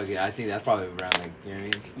 Yeah, so fucking, I think that's probably around, like, you know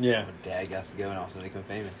what I mean? Yeah. When Dad got to go and also become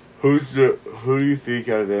famous. Who do you think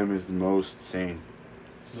out of them is the most sane?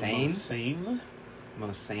 Sane? Sane?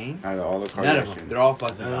 Most sane? Out of all the None of them. Kardashians. They're all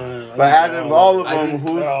fucking dumb. But out of all of I them,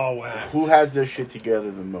 think who has their shit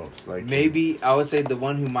together the most? Like maybe I would say the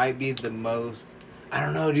one who might be the most. I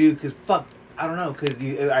don't know, dude. Because I don't know. Because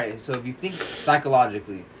you. All right. So if you think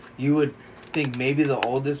psychologically, you would think maybe the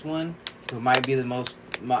oldest one, who might be the most.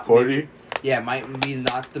 40. Yeah, might be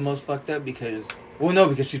not the most fucked up because. Well, no,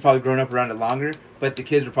 because she's probably grown up around it longer. But the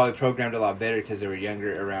kids were probably programmed a lot better because they were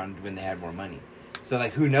younger around when they had more money. So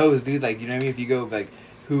like, who knows, dude? Like, you know what I mean? If you go like,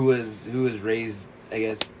 who was raised, I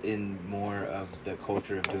guess, in more of the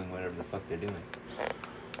culture of doing whatever the fuck they're doing.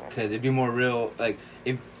 Because it'd be more real, like,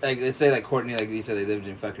 if, like, let's say, like, Courtney, like you said, they lived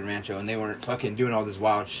in fucking Rancho, and they weren't fucking doing all this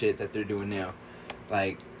wild shit that they're doing now.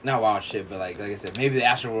 Like, not wild shit, but, like I said, maybe the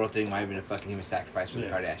Astroworld thing might have been a fucking human sacrifice for the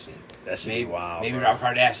Kardashians. That should be wild. Maybe Rob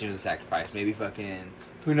Kardashian was a sacrifice. Maybe fucking,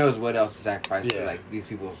 who knows what else is sacrifice for, like, these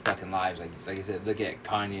people's fucking lives. Like I said, look at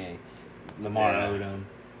Kanye, Lamar Odom.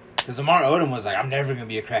 Because Lamar Odom was like, I'm never going to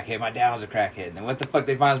be a crackhead. My dad was a crackhead. And then what the fuck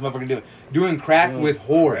they find this motherfucker doing? Doing crack with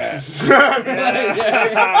whores.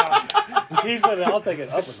 He said, I'll take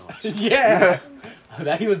it up a notch. Yeah.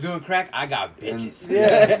 That he was doing crack, I got bitches.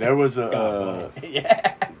 Yeah. There was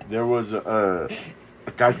a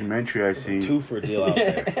documentary I seen. 2 for a deal out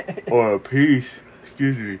there. Or a piece,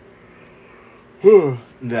 excuse me.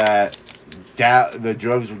 that the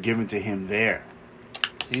drugs were given to him there.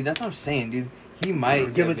 See, that's what I'm saying, dude. He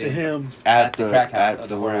might give it to him at the crack house, at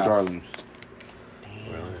the Little Darlings.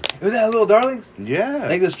 Damn. Was that Little Darlings? Yeah.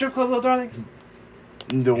 Like the strip club Little Darlings?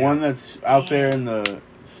 The one that's out there in the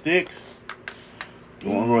sticks. The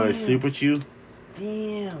one where they sleep with you.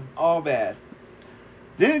 Damn. All bad.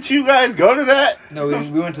 Didn't you guys go to that? No, we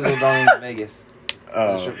went to Little Darlings in Vegas.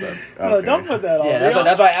 Oh. The strip club. No, don't put that on. Yeah,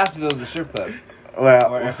 that's why I asked if it was a strip club.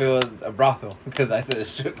 Well, or if it was a brothel, because I said a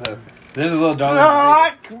strip club. There's a Little Darlings. No,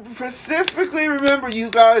 I specifically remember you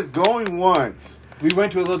guys going once. We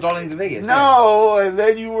went to a Little Darlings in Vegas. No, and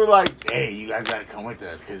then you were like, "Hey, you guys gotta come with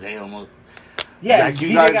us because they almost." Yeah, like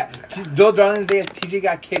TJ got Little Darlings in Vegas. TJ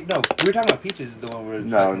got kicked. No, we were talking about Peaches. Is the one where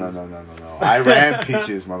No. I ran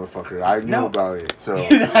Peaches, motherfucker. I knew about it. So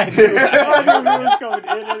I knew he was going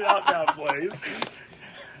in and out that place.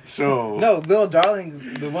 So no, Little Darlings.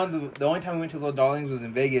 The only time we went to Little Darlings was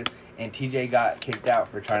in Vegas, and TJ got kicked out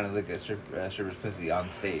for trying to lick a stripper's pussy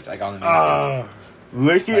on stage, like on the main stage.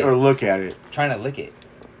 Lick it or look at it. Trying to lick it.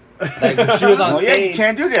 Like when she was on stage. Yeah, you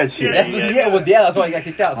can't do that shit. That's why he got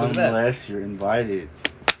kicked out. So unless you're invited.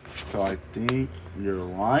 So I think you're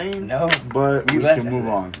lying. No, but we can move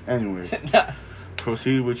on. Anyways,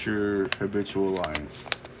 proceed with your habitual lying.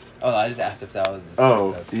 Oh, I just asked if that was.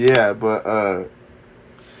 Yeah, but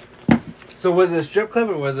So was it a strip club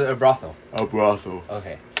or was it a brothel? A brothel.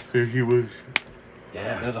 Okay. He was.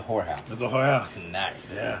 Yeah. It was a whorehouse. It was a whorehouse. Nice.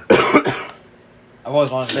 Yeah. I've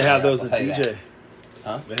always wanted to. They have those in TJ. That.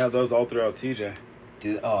 Huh? They have those all throughout TJ.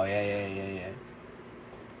 Dude, yeah.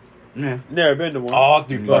 Never been to one. All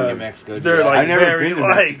through fucking Mexico. They're like I've never very been to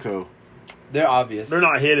Mexico. They're obvious. They're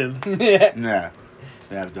not hidden. Yeah. Nah.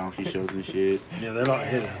 They have donkey shows and shit. Yeah, they're not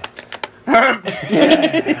hidden.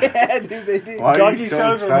 Yeah, dude, they do. Donkey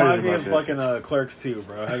shows remind me of fucking Clerks 2,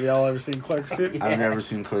 bro. Have y'all ever seen Clerks 2? I've never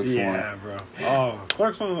seen Clerks 1. Yeah, bro. Oh,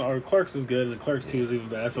 Clerks 1 or Clerks is good, and Clerks 2 is even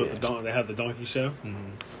bad. So they have the donkey show.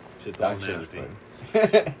 Mm-hmm. Shit's all nasty.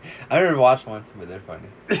 I never watched one, but they're funny.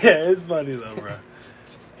 Yeah, it's funny though, bro.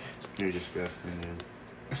 You're disgusting, man.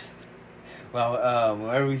 Well,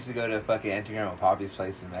 whenever we used to go to fucking Antigram and Poppy's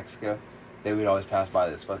place in Mexico, they would always pass by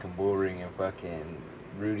this fucking bull ring, and fucking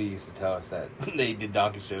Rudy used to tell us that they did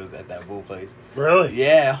donkey shows at that bull place. Really?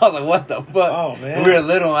 Yeah, I was like, what the fuck? Oh, man. When we were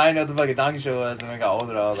little, I didn't know what the fucking donkey show was, and when I got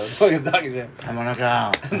older, I was like, fucking donkey show. I wanna go.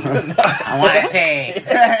 I wanna see.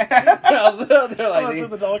 I was little, they're like,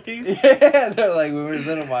 the donkeys? Yeah, they're like, when we were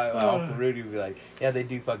little, my Uncle Rudy would be like, yeah, they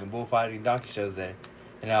do fucking bullfighting donkey shows there.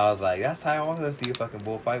 And I was like, that's time I want to go see a fucking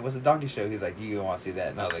bullfight. What's a donkey show? He's like, you don't want to see that.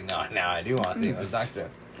 And I was like, no, I do want to see it. What's a donkey show?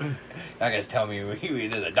 I gotta tell me we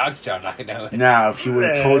did a donkey show, I'm not gonna know it. Now, if you would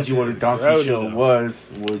have told you what a donkey show was,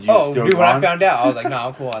 would you still dude, when gone? I found out, I was like, no,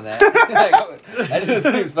 I'm cool on that. Like, that just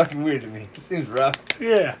seems fucking weird to me. It seems rough.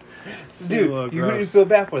 Yeah. Dude, who do you feel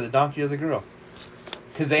bad for, the donkey or the girl?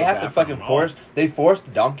 Because they have to fucking force the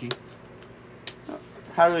donkey.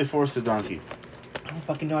 How do they force the donkey? I don't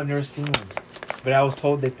fucking know, I've never seen one. But I was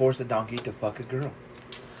told they forced a donkey to fuck a girl.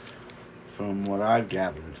 From what I've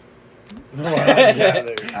gathered.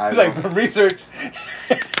 It's like from research.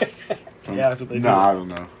 Yeah, that's what they do. No, I don't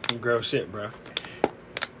know. Some gross shit, bro.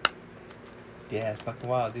 Yeah, it's fucking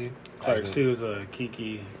wild, dude. Clerks 2 was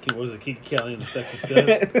Kiki. What was it? Kiki Kelly and the Sexy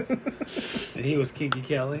Stuff. And he was Kiki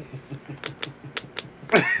Kelly.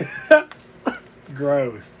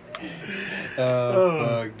 Gross. Oh,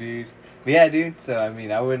 fuck, dude. But yeah, dude. So I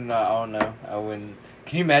mean, I don't know. I wouldn't.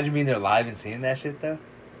 Can you imagine being there live and seeing that shit though?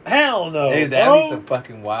 Hell no. Dude, that'd be some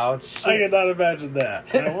fucking wild shit. I cannot imagine that.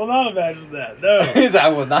 I will not imagine that. No. I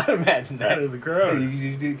will not imagine that. That is gross. Could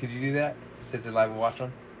you do that? Sit there live and watch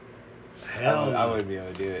them? Hell no. I wouldn't be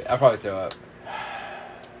able to do it. I'd probably throw up.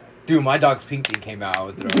 Dude, my dog's pink thing came out. I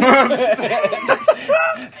would throw up.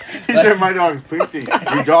 He said my dog's pink thing.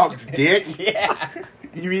 Your dog's dick? Yeah.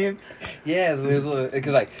 You mean? Yeah, because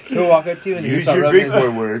like he'll walk up to you and he'll Use start your rubbing big his,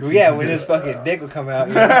 boy words. Yeah, when his fucking dick would come out,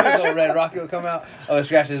 you know, his little red rocket would come out. Oh,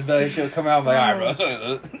 scratch his belly, she'll come out. I'm like, all right,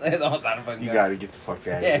 bro. It's almost out of fucking. You gotta get the fuck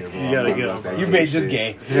out of here, bro. You gotta go. You made this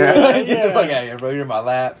gay. Yeah. Get the fuck out of here, bro. You're in my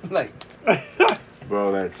lap. Like,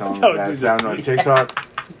 bro, that sound Don't on do TikTok.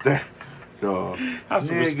 So Have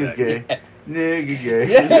some niggas respect. gay. Yeah. Nigga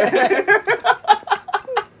gay. Yeah.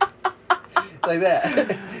 Like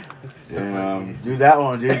that. Do that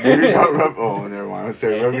one, dude. Do your dog rub. Oh, never mind. Let's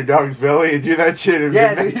say rub your dog's belly and do that shit, and,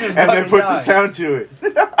 Yeah, dude, and then put the sound to it.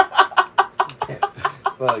 Fuck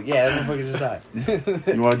yeah, that motherfucker just died.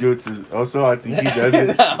 You want to do it to? Also, I think he does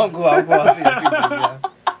it. I'll go. I'll see the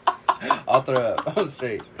people, I'll throw up. I'm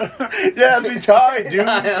straight. Yeah, it'd be tight, dude.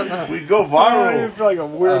 I don't know. We'd go Oh, you viral. feel like a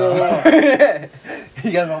weirdo.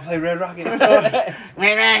 You guys want to play Red Rocket?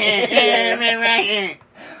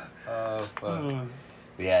 Oh, fuck.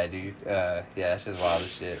 Yeah, dude. Yeah, that's just wild as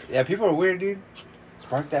shit. Yeah, people are weird, dude.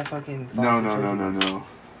 Spark that fucking... No.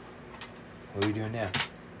 What are we doing now?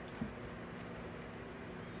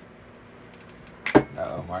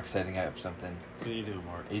 Uh-oh, Mark's setting up something. What are you doing,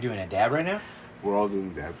 Mark? Are you doing a dab right now? We're all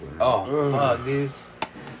doing that. Oh, fuck, dude.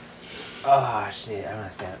 Oh, shit. I'm gonna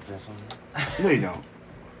stand up for this one. No, you don't.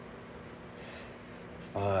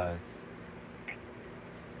 Fuck.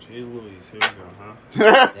 Jeez Louise, here we go, huh?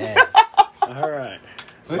 Yeah. All right.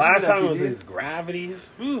 So Last time it you was did? these gravities.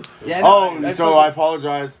 Whew. Yeah, Oh, so I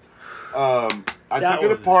apologize. I That took it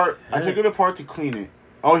was apart. I intense. took it apart to clean it.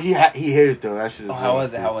 Oh, he hit it though. That shit. Oh, how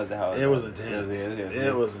was it? How was it? It was intense.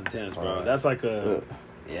 It was intense, bro. That's like a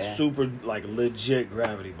Yeah. super, like, legit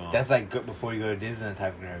gravity bomb. That's like good before you go to Disney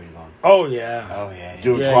type of gravity bomb. Oh, yeah. Oh, yeah.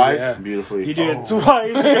 Do it Yeah, twice, yeah. beautifully. You do it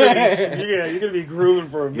twice, you're gonna be grooving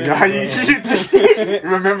for a You minute. know how you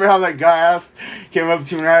remember how that guy came up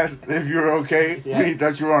to you and asked if you were okay? Yeah. He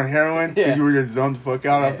thought you were on heroin because Yeah. you were just zoned the fuck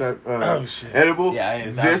out off Yeah. that Oh, shit. edible. Yeah, I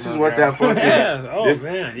ate This is 1,000 what that fucking Yeah. Oh,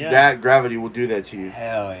 man, yeah. that gravity will do that to you.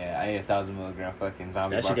 Hell yeah. I ate 1,000 milligram fucking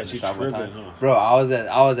zombie That shit bar got from you the shop one tripping, time. huh? Bro, I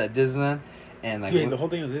was at Disneyland and like You ate the whole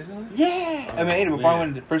thing of Disneyland? yeah. Oh, I mean, I ate it before I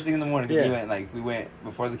man. went first thing in the morning. 'Cause Yeah. we went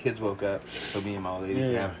before the kids woke up. So me and my old lady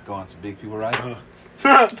could Yeah. have go on some big people rides.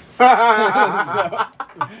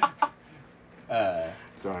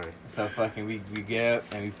 Sorry. So fucking we get up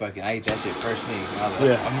and we fucking I ate that shit first thing. I was like,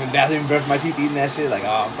 Yeah. I'm in the bathroom, brush my teeth, eating that shit. Like,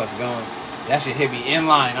 oh, I'm fucking going. That shit hit me in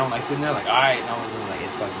line. I'm like sitting there, like, all right. And I was like,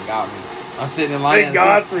 it's fucking got me. I'm sitting in line. It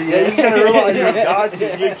got for you. You just gotta realize it got you.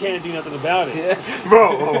 You can't do nothing about it. Yeah.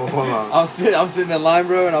 Bro, hold on. I'm sitting in line,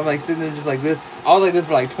 bro, and I'm like sitting there just like this. I was like this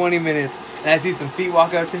for like 20 minutes, and I see some feet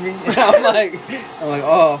walk up to me, and I'm like,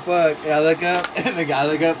 oh fuck. And I look up, and the guy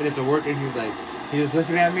look up, and it's a worker, and he's just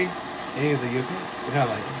looking at me, and he was like, you okay? And I'm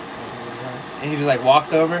like, and he just like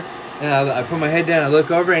walks over, and I put my head down, I look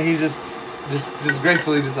over, and he's just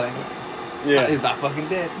gracefully just like, Yeah. he's not fucking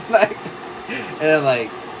dead, like, and then like.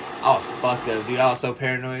 I was fucked up, dude. I was so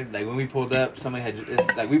paranoid. Like when we pulled up, somebody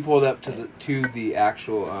had we pulled up to the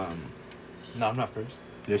actual. No, I'm not first.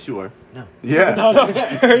 Yes, you are. No. Yeah. No,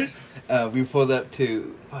 first. We pulled up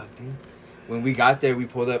to fuck, dude. When we got there, we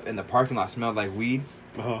pulled up and the parking lot smelled like weed,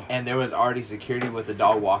 and there was already security with the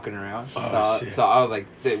dog walking around. Oh, shit. So I was like,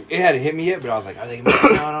 it hadn't hit me yet, but I was like, are they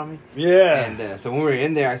making out on me? Yeah. And so when we were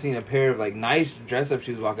in there, I seen a pair of like nice dress up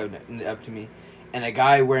shoes walk up to me, and a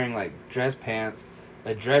guy wearing like dress pants.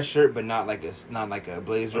 A dress shirt, but not like a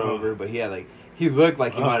blazer over, but he looked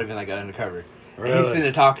like he might have been like undercover. Really? And he's sitting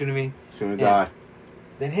there talking to me. It's gonna die.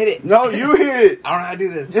 Then hit it. No, you hit it. I don't know how to do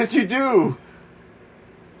this. Yes, you do.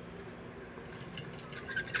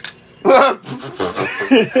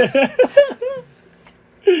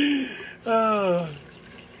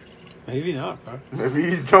 Maybe not, bro. Maybe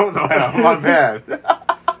you don't know how. My bad.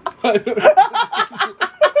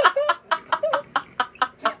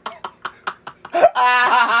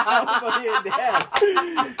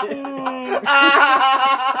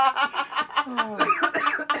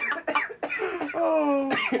 Oh,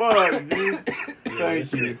 fuck, dude.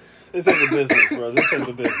 Thank you. This ain't the business, bro. This ain't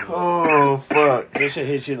the business. Oh fuck! This shit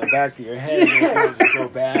hit you in the back of your head and you just go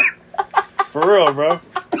back. For real, bro.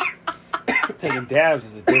 Taking dabs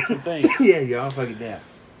is a different thing. Yeah, yo, I'm fucking dab.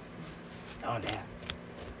 Oh, dab.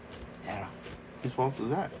 Yeah. Whose fault is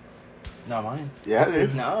that? Not mine. Yeah, it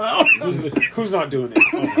is. No. Who's not doing it?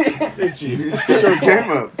 Oh, it's you. You stick your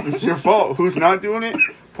camera up. It's your fault. Who's not doing it?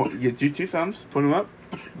 Get you 2 thumbs. Put them up.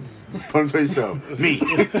 Put them to yourself. Me.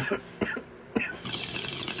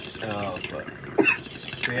 Oh, fuck.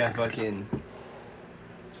 Yeah, fucking.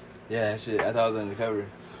 Yeah, that shit. I thought I was undercover.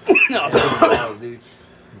 No, dude.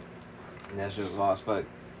 And that shit was lost as fuck.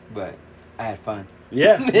 But I had fun.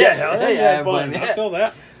 Yeah, hell yeah, I you had had fun. fun, I feel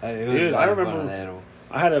that. Dude, I remember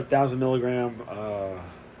I had 1,000 milligram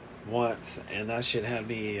once, and that shit had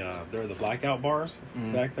me. There were the blackout bars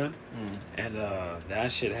back then, and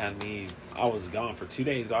that shit had me. I was gone for 2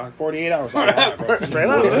 days, dog. 48 hours. Straight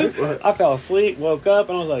up, dude. I fell asleep, woke up,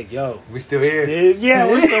 and I was like, "Yo, we still here." Dude, yeah,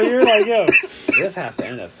 we're still here. Like, yo, this has to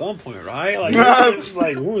end at some point, right? Like,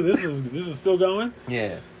 ooh, this is still going.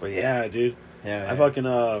 Yeah, but yeah, dude. Yeah, I fucking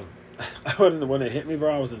when it hit me,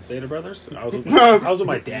 bro, I was in Stater Brothers. I was with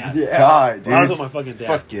my dad. Yeah, God, dude. I was with my fucking dad.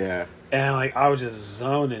 Fuck yeah. And like I was just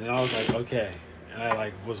zoning, and I was like, okay. And I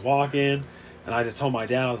like was walking, and I just told my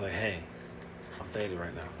dad, I was like, hey, I'm faded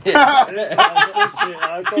right now. Yeah.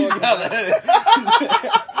 I told him,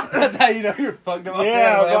 that's how you know you're fucked up.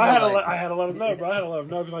 Yeah, bro, I had to let him know, bro. I had to let him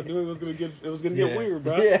know because I knew it was gonna get weird,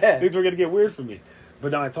 bro. Yeah. Things were gonna get weird for me. But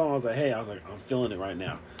then I told him, I was like, hey, I'm feeling it right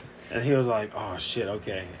now. And he was like, oh shit,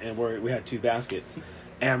 okay. And we had 2 baskets.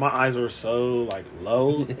 And my eyes were so like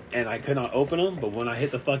low and I could not open them. But when I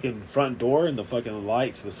hit the fucking front door and the fucking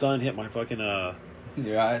lights, the sun hit my fucking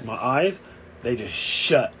your eyes. My eyes, they just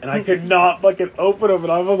shut. And I could not fucking open them.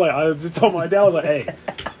 And I just told my dad, I was like, hey.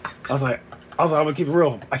 I was like, I'm gonna keep it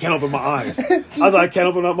real. I can't open my eyes. I was like, I can't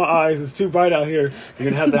open up my eyes. It's too bright out here.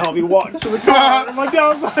 You're gonna have to help me walk to the car. And my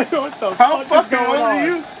dad was like, what the fuck is going on?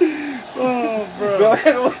 You? Oh, bro. Go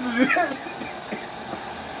ahead. What to do that?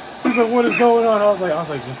 He's like, what is going on? I was like, I'll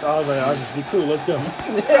just be cool. Let's go.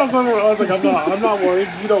 I was like, I'm not worried.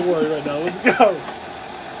 You don't worry right now. Let's go.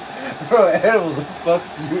 Bro, Ed will fuck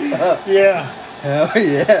you up. Yeah. Hell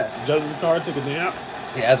yeah. Jumped in the car, took a nap.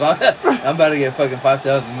 Yeah, I'm about to get fucking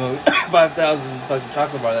 5,000 fucking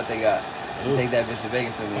chocolate bar that they got. Ooh. Take that bitch to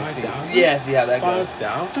Vegas with me. 5,000? See how that goes.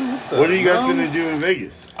 5,000? What are you guys gonna do in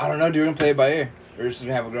Vegas? I don't know, dude. We're gonna play it by ear. We're just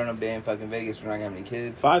gonna have a grown-up day in fucking Vegas. We're not gonna have any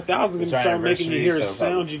kids. 5,000 gonna start making you hear a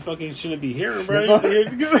sound you fucking shouldn't be hearing, bro.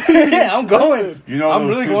 Yeah, I'm going. You know, I'm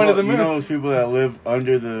really going to the moon. You know those people that live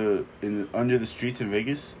under the streets in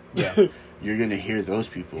Vegas? Yeah. You're gonna hear those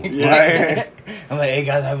people. Yeah. I'm like, hey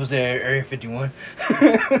guys, I was there, Area 51.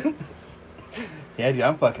 Yeah, dude,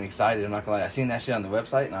 I'm fucking excited. I'm not gonna lie. I seen that shit on the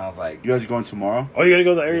website, and I was like, You guys are going tomorrow? Oh, you gonna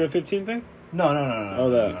go to the Area 15 thing? no. Oh,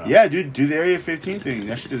 that. Yeah, dude, do the Area 15 thing.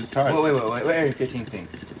 That shit is tight. Wait. What Area 15 thing?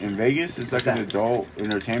 In Vegas, it's like What's an that? adult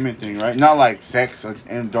entertainment thing, right? Not like sex and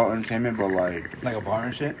adult entertainment, but like, Like a bar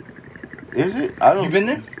and shit? is it? I don't. You been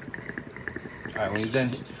there? Alright,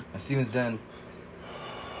 when Steven's done.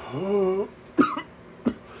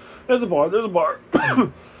 There's a bar,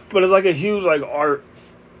 but it's like a huge like art.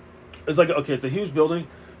 It's like it's a huge building.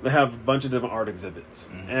 They have a bunch of different art exhibits,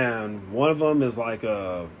 and one of them is like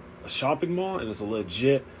a shopping mall, and it's a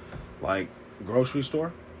legit like grocery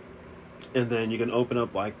store. And then you can open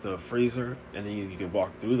up like the freezer, and then you can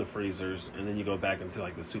walk through the freezers, and then you go back into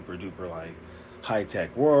like the super duper like high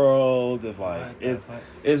tech world of like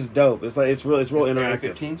it's dope. It's like it's real interactive. Area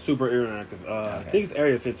 15? Super interactive. I think it's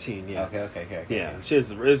Area 15. Yeah. Okay. Yeah,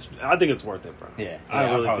 I think it's worth it, bro. Yeah, I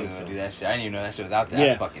really probably think so. Do that shit. I didn't even know that shit was out there. Yeah.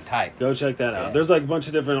 That's fucking tight. Go check that out. There's like a bunch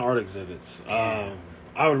of different art exhibits. I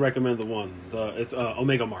would recommend the one. It's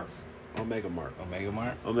Omega Mart. Omega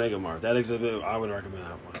Mart. That exhibit, I would recommend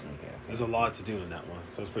that one. Okay. There's a lot to do in that one,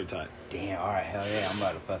 so it's pretty tight. Damn. All right. Hell yeah. I'm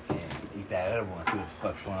about to fucking eat that edible and see what the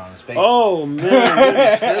fuck's going on in space. Oh man,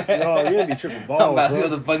 you're gonna be tripping balls. I'm about to see bro.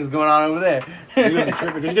 what the fuck is going on over there. You're gonna be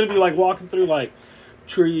tripping because you're gonna be like walking through like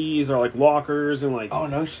trees or like lockers and like Oh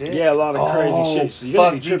no shit. yeah, a lot of crazy shit. So you're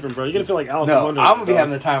gonna be tripping, bro. You're gonna feel like Alice in No, Wonderland. I'm gonna be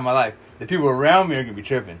having the time of my life. The people around me are gonna be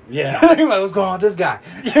tripping. Yeah. Like, what's going on with this guy?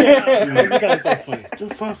 This guy's so funny. What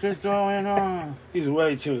the fuck is going on? He's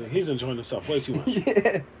enjoying himself way too much.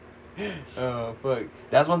 Yeah. Oh fuck.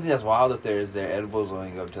 That's one thing that's wild up there is their edibles only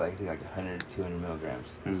go up to like I think like 100, 200 milligrams.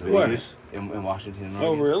 In So Vegas? in Washington and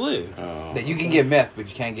Oh Oregon. really? That you can get meth, but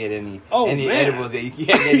you can't get any Man. edibles. You can't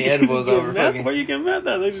get any edibles You get over meth? fucking. Where you get meth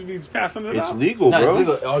at? They just be passing it It's out. legal, No, bro. it's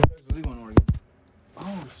legal. All drugs are legal in Oregon.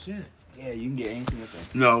 Oh shit. Yeah, you can get anything up there.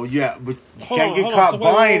 No, yeah, but you Hold can't on, get hold on. caught So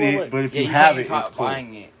wait, buying wait. it. But if Yeah, you have can't it, get it's caught cool.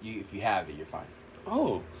 buying it. If you have it, you're fine.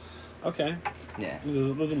 Oh. Okay. Yeah.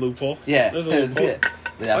 There's a loophole. Yeah. There's a loophole. Yeah.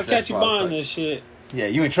 But I'll catch you buying this shit. Yeah,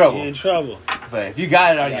 you in trouble. You in trouble. But if you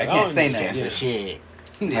got it on you, I Yeah, can't say nothing. That's the shit.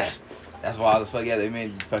 Yeah. That's wild as fuck. Yeah, they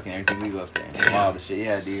made fucking everything legal up there. Wild as shit.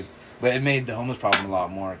 Yeah, dude. But it made the homeless problem a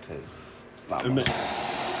lot more because It made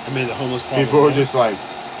the homeless problem. People are just like,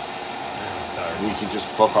 Man, it's tired. we can just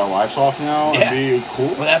fuck our lives off now Yeah. and be cool.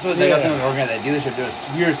 Well, that's what they got Yeah. to organize that dealership.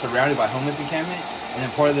 We were surrounded by homeless encampment, and then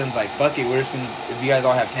Portland's like, fuck it, we're just gonna. If you guys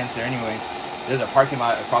all have tents there anyway, there's a parking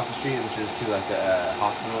lot across the street, which is to like a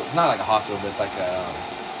hospital. It's not like a hospital, but it's like a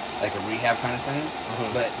rehab kind of center. Uh-huh.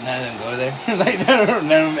 But none of them go there. Like none of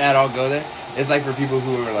them at all go there. It's like for people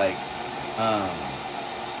who are like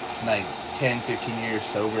 10, 15 years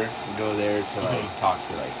sober, go there to like talk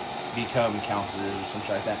to like become counselors or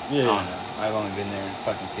something like that. Yeah. I don't know. I've only been there and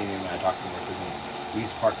fucking seen it when I talk to the workers. We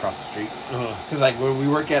used to park across the street. Because like where we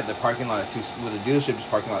work at, the parking lot is the dealership's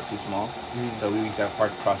parking lot is too small. So we used to have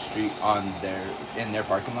parked across the street in their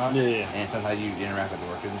parking lot. Yeah. And sometimes you interact with the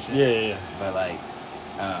workers and shit. Yeah. But like,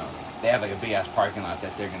 they have like a big ass parking lot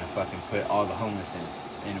that they're gonna fucking put all the homeless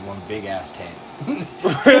in one big ass tent.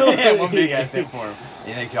 Really? Yeah, one big ass tent for them,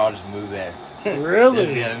 and they can all just move there.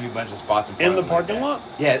 Really? Yeah, there'll be a bunch of spots In the like parking that. lot?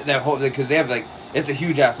 Yeah, that whole because they have like it's a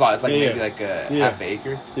huge ass lot. It's like maybe like a half an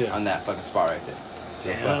acre on that fucking spot right there. So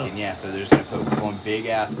Damn. so they're just gonna put one big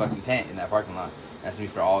ass fucking tent in that parking lot. That's gonna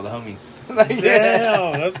be for all the homies. Like,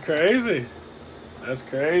 Damn, that's crazy. That's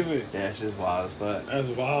crazy. Yeah, it's just wild as fuck. That's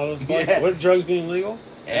wild as fuck. Yeah. With drugs being legal?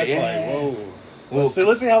 That's like, whoa. Let's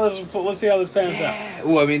see how this pans out.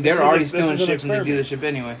 Well, I mean, they're This already is an stealing shit from the experiment. dealership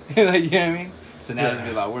anyway. Like, you know what I mean? So now it's gonna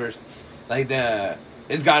be a lot worse. Like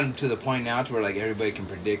it's gotten to the point now to where like everybody can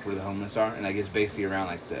predict where the homeless are, and like it's basically around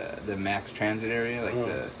like the max transit area, like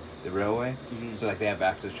the railway. Mm-hmm. So like they have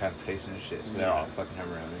access to transportation and shit. So they're all fucking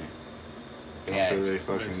around there. But yeah, After they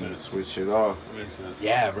fucking switch shit off. Makes sense.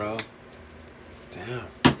 yeah, bro. Damn.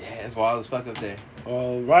 Yeah, it's wild as fuck up there.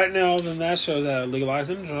 Well, right now, then that shows that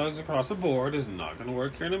legalizing drugs across the board is not going to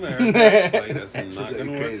work here in America. Like, that's not going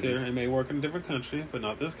to work crazy. here. It may work in a different country, but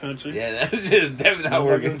not this country. Yeah, that's just definitely not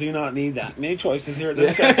Americans working. do not need that many choices here in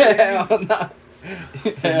this country. Hell no.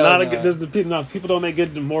 It's not a good. There's the people. No, people don't make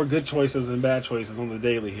more good choices than bad choices on the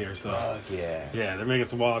daily here. So Fuck yeah. yeah, they're making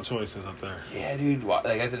some wild choices up there. Yeah, dude. Like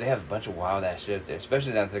I said, they have a bunch of wild ass shit up there.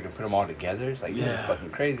 Especially now that they can put them all together. It's like Yeah. fucking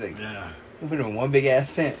crazy. Like Yeah. we put them in one big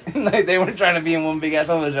ass tent. Like they weren't trying to be in one big ass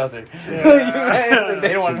homeless shelter. Yeah.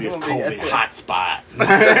 They don't want to Be be a in one big ass COVID tent. hot spot.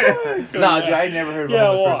 Nah, dude, I ain't never heard of a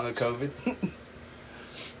homeless person with COVID.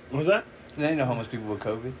 What's that? There ain't no homeless people with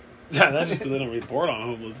COVID. Yeah, that's just because they don't report on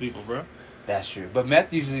homeless people, bro. That's true. But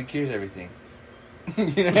meth usually cures everything. You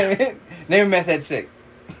know what I mean? Name a meth head sick.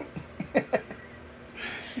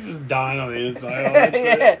 He's just dying on the inside. All that's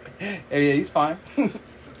it. Yeah, he's fine.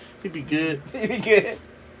 He'd be good. He'd be good.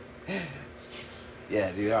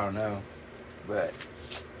 Yeah, dude, I don't know. But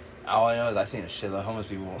all I know is I've seen a shitload of homeless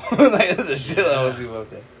people. Like, there's a shitload of homeless people up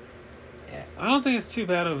there. Yeah. I don't think it's too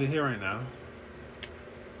bad over here right now.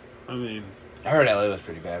 I mean, I heard LA was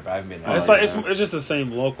pretty bad, but I haven't been there. it's like it's just the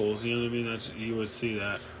same locals. You know what I mean? That's, you would see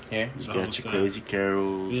that. Here? You So got I'm your saying. crazy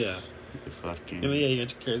carols. Yeah. You fucking. You know, yeah, you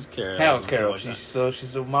got your Carol. How's Carol? She's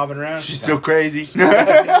still mobbing around? She's so crazy. Hey,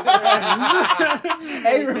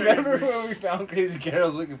 remember when we found Crazy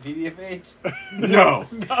Carol's Wikipedia page? No.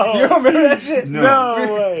 You don't remember that shit? No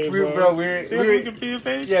way, we bro. were She has a Wikipedia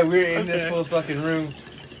page? Yeah, we were in this Okay. fool's fucking room.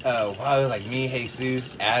 Wow, it was like me,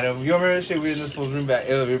 Jesus, Adam. You remember that shit? We were in this fool's room back.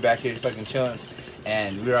 We were back here fucking chilling,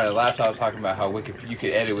 and we were on a laptop talking about how you could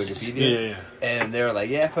edit Wikipedia. Yeah. And they were like,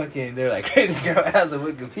 they're like, Crazy Girl has a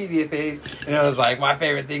Wikipedia page. And it was like, my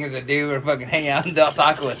favorite thing is to do or fucking hang out in Del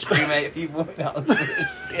Taco and scream at people and all this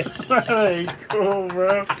shit. That ain't cool,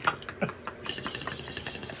 bro.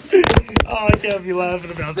 Oh, I can't be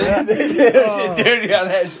laughing about that. Shit dirty on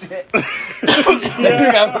that shit.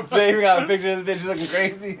 They got a picture of this bitch looking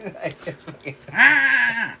crazy.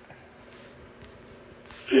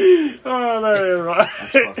 Oh, that ain't right.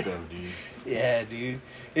 That's fucked up, dude. Yeah, dude.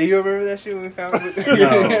 Yeah, you remember that shit when we found it?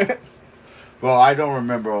 No. Well, I don't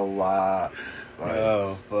remember a lot. Like,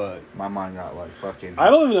 Oh, fuck. my mind got like fucking. I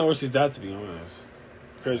don't even know where she's at, to be honest.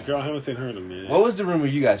 Crazy Girl, I haven't seen her in a minute. What was the rumor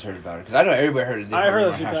you guys heard about her? Because I know everybody heard it. I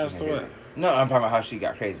heard that she passed away. No, I'm talking about how she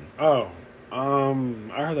got crazy. Oh, I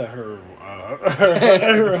heard that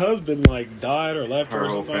her husband like died or left her, Her or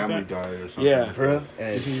whole something family like that. died or something. Yeah. Bro?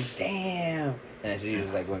 And damn. And she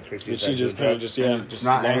just like went crazy. And she just kind of just It's just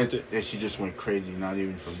not. And lost it's, it. and she just went crazy. Not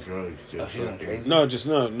even from drugs. Just she went fucking- crazy? No,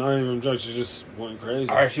 not even drugs. She just went crazy.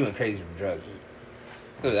 I heard she went crazy from drugs.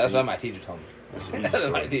 So that's what my teacher told me. That's an easy That's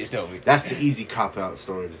what my story. teacher told me. That's the easy cop out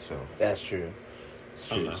story to tell. That's true. It's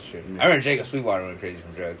true. Uh-huh. It's true. I remember Jacob Sweetwater went crazy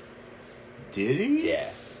from drugs. Did he? Yeah.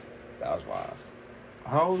 That was wild.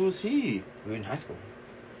 How old was he? We were in high school.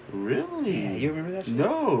 Really? Yeah, you remember that shit?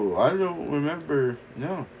 No, I don't remember.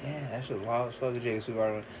 No. Yeah, that shit was wild as fuck. Jacob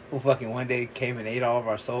Sweetheart, who fucking one day came and ate all of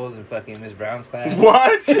our souls in fucking Miss Brown's class.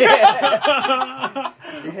 What? Yeah.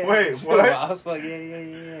 Wait, what? I was like,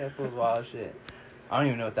 yeah. That was wild shit. I don't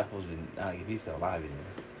even know if that fool's been, if he's still alive anymore.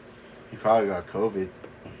 He probably got COVID.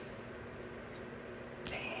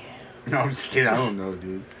 Damn. No, I'm just kidding. I don't know,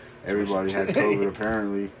 dude. Everybody had COVID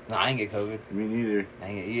apparently. No, I ain't get COVID. Me neither.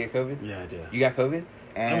 You get COVID? Yeah, I did. You got COVID?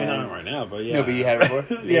 I mean, not right now, but yeah. No, but you had it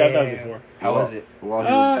before? Yeah, I've had it before. How was it?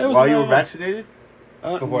 While you were vaccinated?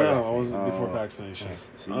 Before no, vaccination. I wasn't before vaccination.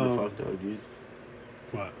 See, you fucked up, dude.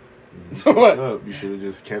 What? You fucked up. You should have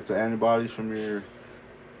just kept the antibodies from the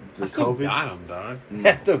still COVID. got him, dog.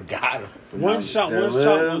 I still got him. One shot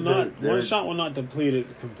will not deplete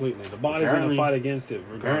it completely. The body's going to fight against it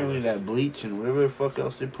regardless. Apparently that bleach and whatever the fuck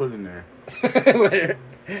else they put in there.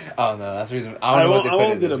 Oh, no, that's the reason. I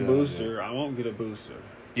won't get a booster. I won't get a booster.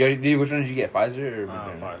 Which one did you get? Pfizer or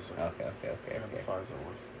Pfizer. Okay. The Pfizer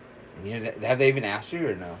one. Have they even asked you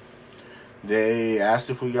or no? They asked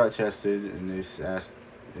if we got tested, and they asked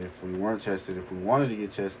if we weren't tested, if we wanted to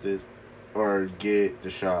get tested, or get the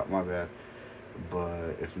shot. My bad.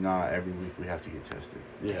 But if not, every week we have to get tested.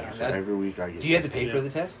 Yeah. So every week I get tested. Do you have to pay for the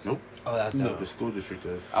test? Nope. Oh, that's No, dope. the school district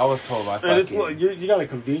does. I was told by And it's like, you got a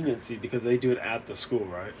conveniency because they do it at the school,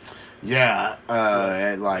 right? Yeah,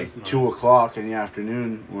 at like that's nice. 2 o'clock in the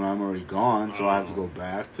afternoon when I'm already gone, so I have to go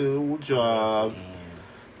back to the job.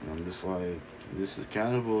 And I'm just like, this is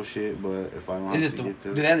kind of bullshit, but if I don't have to get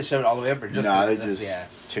do they have to shove it all the way up or just? Nah, they just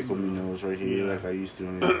tickle my nose right here like I used to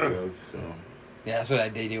when I was drug, so. Yeah, that's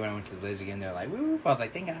what they did when I went to the village again. They're like, woo! I was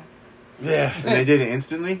like, thank God. Yeah. And they did it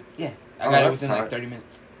instantly? Yeah, I got it within like 30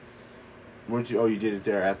 minutes. Weren't you? Oh, you did it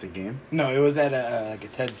there at the game? No, it was at a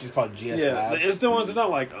test just called GS Yeah, Labs. the instant ones are not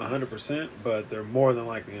like 100%, but they're more than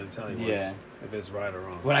likely going to tell you Yeah. if it's right or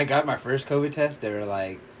wrong. When I got my first COVID test, they were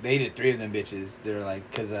like, they did 3 of them bitches. They were like,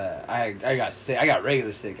 because I got sick. I got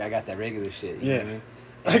regular sick. I got that regular shit. You know what I mean?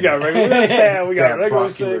 I got regular. That's sad. We got That regular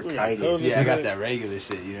sick. We got bronchitis. COVID Yeah, I got sick. that regular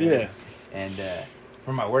shit. You know what I mean? And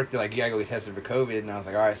for my work, they're like, you gotta go get tested for COVID. And I was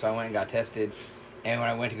like, all right. So I went and got tested. And when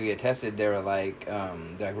I went to go get tested, they were like,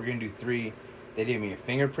 we're gonna do 3. They gave me a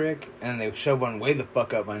finger prick, and then they shoved one way the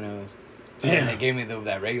fuck up my nose. Damn. And they gave me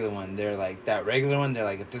that regular one. They're like, that regular one, they're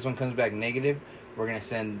like, if this one comes back negative, we're gonna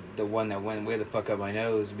send the one that went way the fuck up my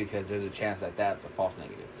nose because there's a chance that that's a false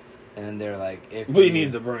negative. And then they're like, if we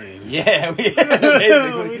need the brain. Yeah,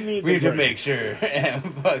 basically, we need to brain. make sure. And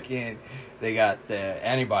fucking, they got the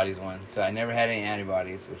antibodies one. So I never had any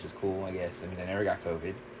antibodies, which is cool, I guess. I mean, I never got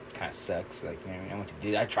COVID. Kind of sucks. Like, you know what I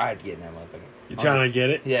mean? I tried to get in that motherfucker. You trying to get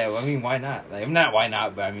it? Yeah, well, I mean, why not? Like, not why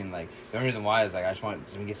not, but I mean, like, the only reason why is like I just want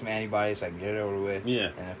to get some antibodies so I can get it over with.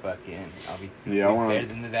 Yeah. And then fucking, I'll be better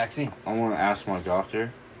than the vaccine. I want to ask my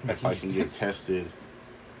doctor if I can get tested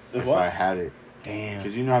if What? I had it. Damn.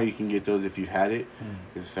 Because you know how you can get those if you had it?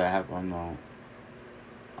 Because if that happened,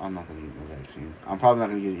 I'm not going to get the vaccine. I'm probably not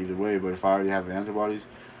going to get it either way, but if I already have the antibodies,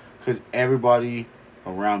 because everybody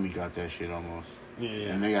around me got that shit almost. Yeah.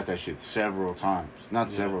 And they got that shit several times. Not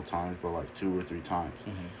several times, but like 2 or 3 times.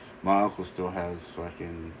 My uncle still has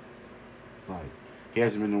fucking, like, he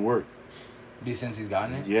hasn't been to work. Since he's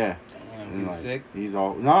gotten it? Yeah. Damn, And, he's like, sick? He's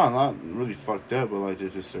all, no, not really fucked up, but like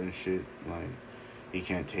there's just certain shit, like, he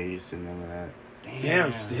can't taste and none of that.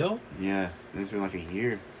 Damn, still? Yeah. And it's been like a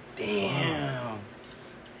year. Damn.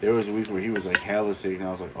 There was a week where he was like hella sick, and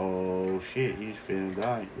I was like, oh shit, he's finna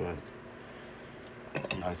die. But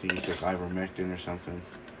I think he took ivermectin or something.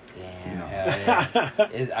 Damn. You know. Hell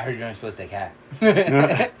yeah. I heard you're only supposed to take half.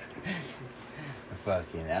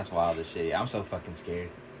 Fucking, that's wild as shit. I'm so fucking scared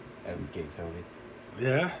of getting COVID.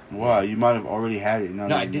 Yeah. Wow, you might have already had it. No,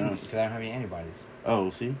 I didn't, because I don't have any antibodies. Oh,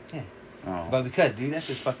 see? Yeah. Oh. But because, dude, that's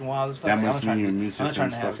just fucking wild as fuck. That Like, must mean your immune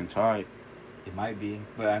system's fucking tight. It might be,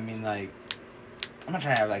 but I mean, like, I'm not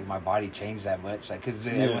trying to have like my body change that much, like, because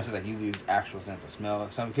everyone says like you lose actual sense of smell.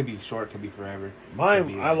 Some it could be short, could be forever.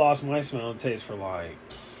 Mine, I lost my smell and taste for like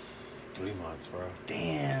 3 months, bro.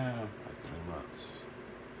 Damn, Like 3 months.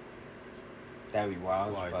 that'd be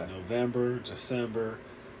wild. Like But November, December,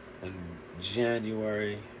 and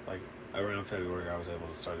January, like around February, I was able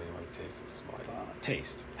to start getting like taste and smell. Like,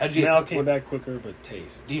 taste. Smell came back quicker, but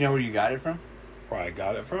taste. Do you know where you got it from? Where I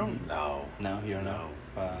got it from? No. No, you don't know.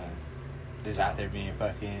 Just out there being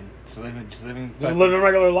fucking, just living, Just living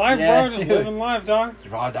regular life, Yeah. bro. Just living life, dog.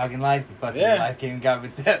 raw dogging life. Fucking Yeah. life came and got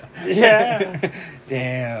with that. Yeah.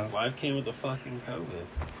 Damn. Life came with the fucking COVID.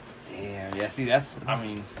 Damn. Yeah. See, that's. I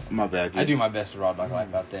mean, My bad, dude. I do my best to raw dog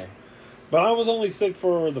life out there. But I was only sick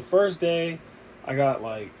for the first day. I got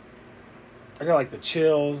like the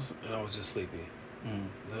chills, and I was just sleepy.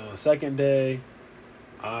 The second day,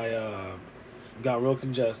 I got real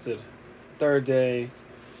congested. Third day,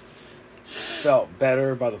 felt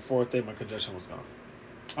better. By the fourth day, my congestion was gone.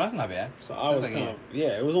 Oh, that's not bad. So I was kind of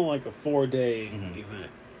it was only like a 4-day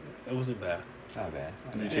event. It wasn't bad. Not bad.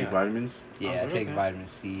 You take vitamins? Yeah, I take vitamin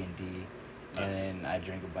C and D, and then I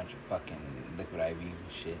drink a bunch of fucking liquid IVs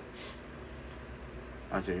and shit.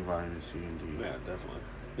 I take vitamin C and D. Yeah, definitely.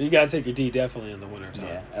 You gotta take your D definitely in the wintertime.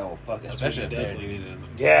 Yeah. Oh fuck, especially up there, dude.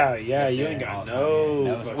 Yeah. You ain't got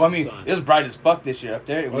no. Well, I mean, sun. it was bright as fuck this year up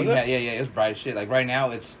there. Was it? It was bright as shit. Like right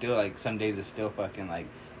now, it's still like some days it's still fucking like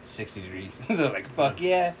 60 degrees. So like fuck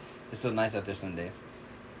yeah, it's still nice out there some days.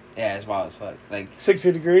 Yeah, it's wild as fuck. Like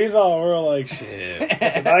 60 degrees. Oh, we're like shit.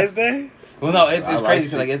 It's a nice day. Well, no, it's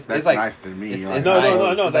crazy. Like it's like nice to me. It's No,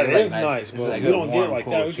 nice. that is like nice. But like we don't warm, get like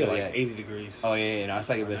cool, that. We get chill, like 80 degrees. Oh yeah, no, it's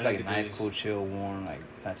like a nice, degrees. cool, chill, warm. Like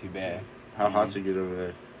it's not too bad. How hot's it get over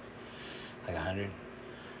there? Like 100.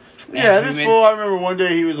 Yeah, this fool. I remember one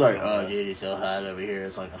day he was like, "Oh, dude, it's so hot over here.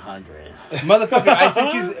 It's like 100." Motherfucker, I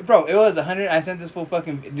sent you, bro. It was 100. I sent this fool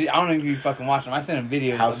fucking. I don't know if you fucking watched them. I sent him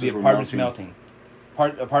videos of the apartments melting.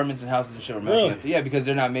 Apartments and houses and shit were melting. Really? Yeah, because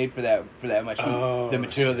they're not made for that much heat. Oh, the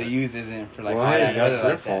material they use isn't for like. Well, hot hey, ass that's weather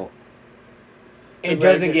their like fault. It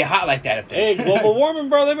doesn't get hot like that up there. Hey, global warming,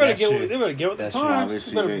 bro. They better That's get. true. They better get with the That's true. times.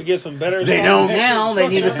 Obviously, They better they- get some better. They know now. They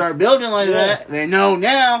need to start building like that. They know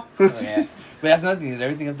now. Oh, yeah. But that's another thing. Is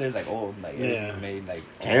everything up there is like old. Like Yeah. made like.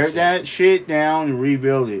 Tear old that shit down and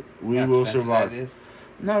rebuild it. We shit. will That's what survive. that is.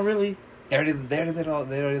 Not really. They already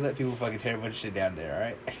let people fucking tear a bunch of shit down there. All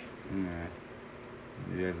right.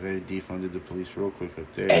 Yeah, they defunded the police real quick up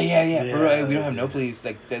there. Hey, yeah. Yeah, For real, we don't have yeah. no police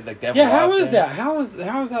like that. Yeah, how is that? How is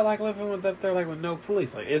that like living with up there like with no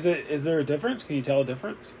police? Like, is there a difference? Can you tell a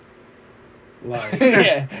difference? Like,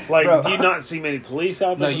 Yeah, like bro. do you not see many police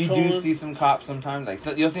out No, there? you patrolling? do see some cops sometimes. Like,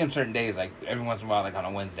 so you'll see them certain days. Like every once in a while, like on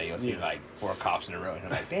a Wednesday, you'll see like 4 cops in a row, and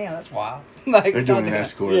you're like, damn, that's wild. Like They're doing an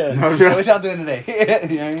escort. Yeah. What y'all doing today?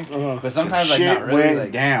 You know what I mean? But sometimes like shit not really. went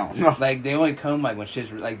Like, down. like they only come like when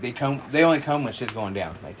shit's like they only come when shit's going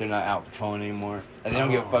down. Like they're not out patrolling anymore. Like they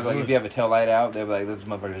don't give a fuck. Like if you have a tail light out, they'll be like, "This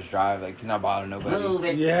motherfucker just drive." Like he's not bothering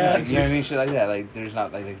nobody. Yeah. Like, you know what I mean? Shit like that. Like there's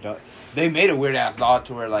not like they don't. They made a weird ass law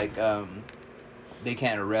to where like they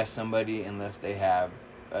can't arrest somebody unless they have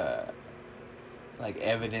like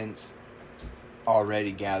evidence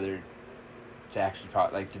already gathered to actually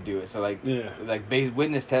to do it. So like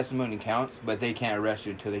witness testimony counts, but they can't arrest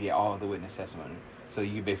you until they get all of the witness testimony. So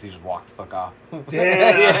you basically just walk the fuck off.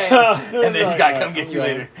 Damn. Yeah. And then you gotta come get you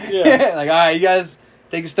later. Yeah. Like, all right, you guys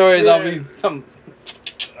take your stories. Yeah. I'll be come.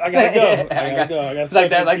 I gotta go. I gotta go. It's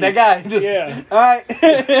like that, that guy. Just, Yeah. All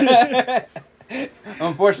right.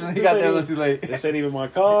 Unfortunately, he got there a little too late. This ain't even my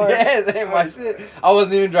car. Yeah, this ain't my shit. I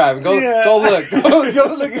wasn't even driving. Go look. Go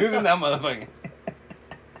look who's in that motherfucker.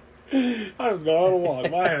 I was going on a walk.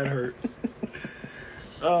 My head hurts.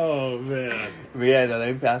 Oh man. But yeah, no,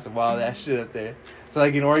 they pass a wild ass shit up there. So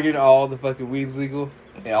like in Oregon, all the fucking weed's legal.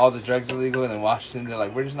 And all the drugs are legal, and then Washington, they're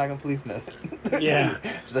like, we're just not gonna police nothing. Yeah.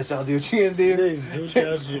 Just let y'all do what you gonna do. Please do what you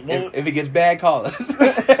guys want. If it gets bad, call us.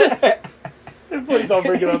 Please don't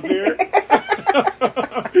bring it up here.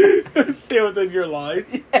 Stay within your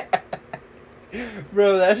lines.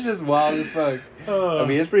 Bro, that's just wild as fuck. Oh. I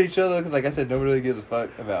mean, it's pretty chill though, because like I said, nobody really gives a fuck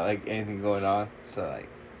about like anything going on. So like,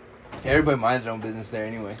 everybody minds their own business there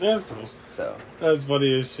anyway. That's cool. So that's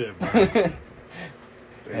funny as shit, bro. They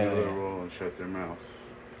know their role and shut their mouth.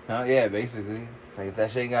 Oh yeah, basically. Like if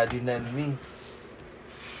that shit ain't gotta do nothing to me.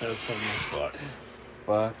 That's funny as fuck.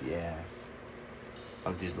 Fuck yeah.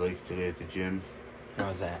 I did legs today at the gym. How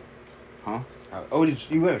was that? Huh? Oh, did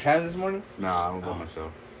you went with Travis this morning? Nah, I went by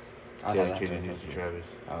myself. I thought that's Dedicated what to it was. Travis.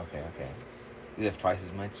 Oh, okay. You lift twice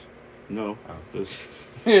as much? No. Oh. Just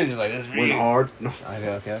You're just like, this is went hard. No.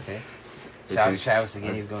 Okay. Shout out to Travis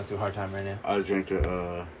again. He's going through a hard time right now. I drank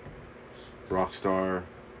a Rockstar,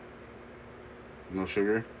 no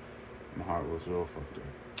sugar. My heart was real fucked up.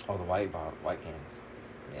 Oh, the white cans.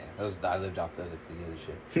 Yeah, those I lived off those at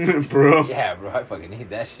the other shit. Bro. Yeah, bro, I fucking need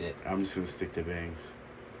that shit. I'm just gonna stick to Bangs.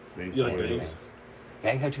 Bangs. You like are what it Bangs? is.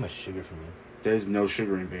 Bangs have too much sugar for me. There's no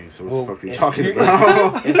sugar in Bangs, so what Well, the fuck are you it's talking too-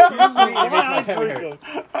 about? It's too sweet. It makes my tummy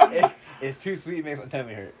hurt. It's too sweet. It makes my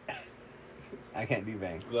tummy hurt. I can't do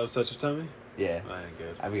Bangs. Love such a tummy? Yeah, I ain't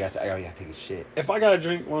good. I gotta take a shit. If I gotta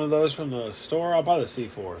drink one of those from the store, I'll buy the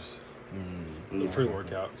C4s. The Yeah.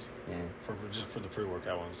 pre-workouts. Yeah. Just for the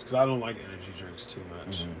pre-workout ones. Because I don't like energy drinks too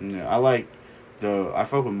much. Yeah, I like I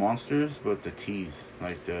fuck with Monsters, but the teas,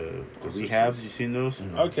 like the Monster rehabs, teas. you seen those?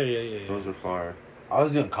 Mhm. Okay, yeah. Those are fire. I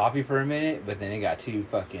was doing coffee for a minute, but then it got too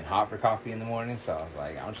fucking hot for coffee in the morning, so I was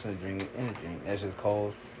like, I'm just gonna drink it in a drink. That's just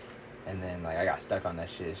cold. And then like I got stuck on that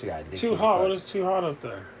shit. She got addicted. Too hot. What is too hot up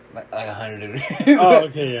there? Like 100 degrees. Oh,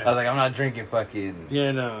 okay, yeah. I was like, I'm not drinking fucking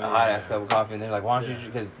a hot ass cup of coffee. And they're like, why don't you?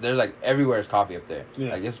 Because there's like everywhere is coffee up there.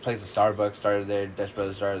 Yeah. Like this place, is Starbucks started there. Dutch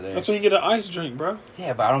Brothers started there. That's when you get an ice drink, bro.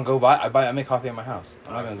 Yeah, but I don't go buy. I make coffee at my house.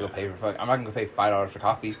 I'm not gonna go pay for I'm not gonna go pay $5 for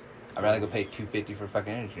coffee. I'd rather go pay $2.50 for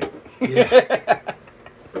fucking energy drink. Yeah.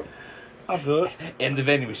 I feel it. In the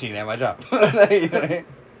vending machine at my job. You know what I mean?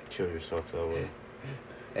 Kill yourself that way.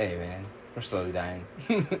 Hey man, we're slowly dying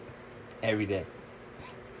every day.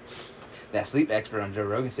 That sleep expert on Joe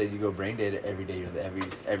Rogan said you go brain dead every day,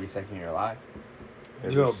 every second you're alive.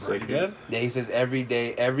 You go brain dead? Yeah, he says every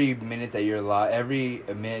day, every minute that you're alive, every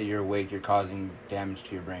minute you're awake, you're causing damage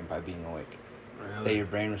to your brain by being awake. Really? That your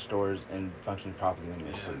brain restores and functions properly when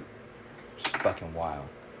you're asleep. It's fucking wild.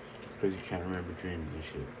 Because you can't remember dreams and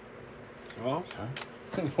shit. Well,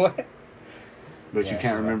 what? But you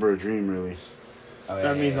can't remember a dream, really. Oh, yeah,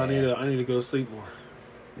 that means I need to go to sleep more.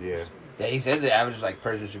 Yeah. Yeah, he said the average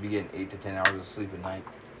person should be getting 8 to 10 hours of sleep a night.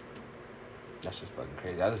 That's just fucking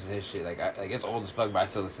crazy. I listen to this shit like it's old as fuck, but I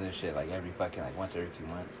still listen to this shit like every fucking like once every few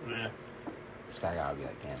months. Yeah. This guy gotta be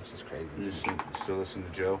like, damn, it's just crazy. You still listen to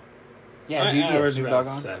Joe? Yeah, I dude. average about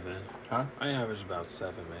 7. Huh? I average about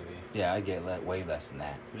 7, maybe. Yeah, I get way less than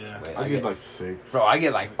that. Yeah. I get like 6. Bro, I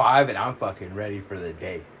get like 5, and I'm fucking ready for the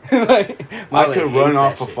day. I could run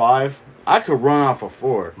off of 5. I could run off of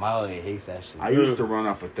 4. Miley hates that shit. I used to run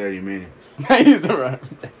off of 30 minutes. I used to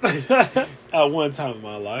run. At one time in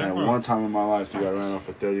my life. At one time in my life, dude, I ran off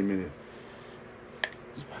for 30 minutes.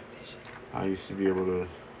 I used to be able to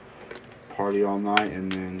party all night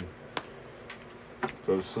and then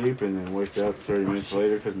go to sleep and then wake up 30 minutes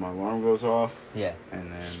later because my alarm goes off. Yeah.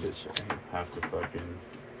 And then have to fucking...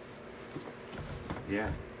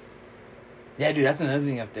 Yeah. Yeah, dude, that's another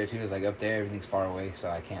thing up there, too, is like up there, everything's far away, so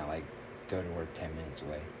I can't, like, go to work 10 minutes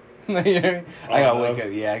away. You know what I mean?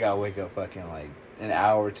 I gotta wake up fucking, like, an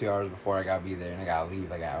hour or 2 hours before I gotta be there, and I gotta leave,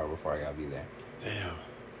 like, an hour before I gotta be there. Damn.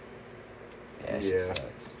 Yeah, that shit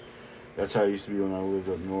sucks. That's how I used to be when I lived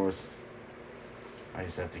up north. I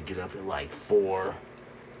used to have to get up at, like, 4,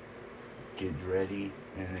 get ready,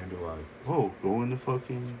 and then be like, whoa, going to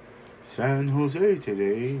fucking San Jose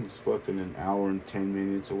today. It's fucking an hour and 10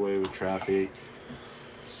 minutes away with traffic.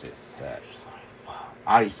 Shit sucks.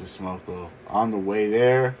 I used to smoke though. On the way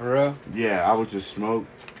there. For real? Yeah, I would just smoke.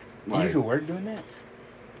 Like, you could work doing that?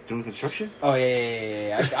 Doing construction? Oh,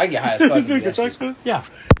 yeah. I get high as fuck. Doing construction? Yeah.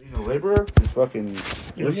 Being a laborer and fucking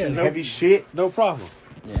lifting heavy shit. No problem.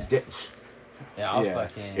 Yeah. I was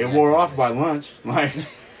fucking... It wore off by lunch. Like,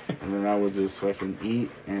 and then I would just fucking eat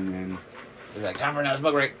and then... It was like, time for another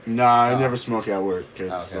smoke break. Nah, I never smoked at work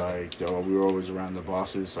because we were always around the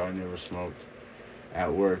bosses, so I never smoked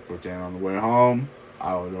at work. But then on the way home,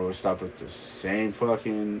 I would always stop at the same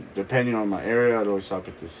fucking, depending on my area, I'd always stop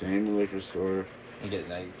at the same liquor store. And get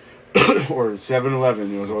like... or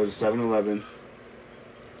 7-Eleven. It was always a 7-Eleven.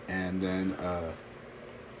 And then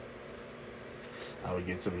I would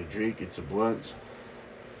get something to drink, get some blunts,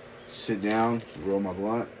 sit down, roll my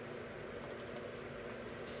blunt,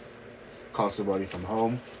 call somebody from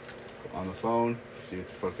home on the phone, see what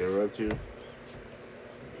the fuck they were up to.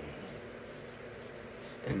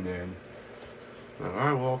 And then, like,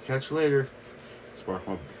 alright, well, catch you later. Spark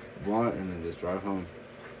my blunt and then just drive home.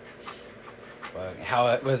 How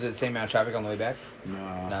was it the same amount of traffic on the way back?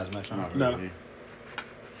 Nah. Not as much, huh? Not really. No.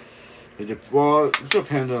 It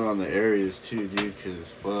depends on the areas too, dude, because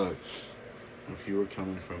fuck. If you were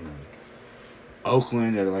coming from like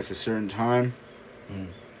Oakland at like a certain time,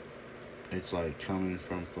 it's like coming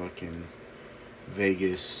from fucking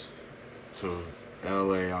Vegas to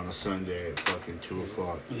LA on a Sunday at fucking 2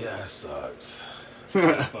 o'clock. Yeah, it sucks.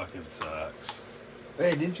 It fucking sucks.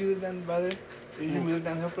 Wait, didn't you live down by there? Did you move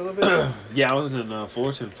down the hill for a little bit? Yeah, I was in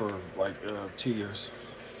Fullerton for like 2 years.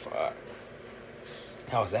 Fuck.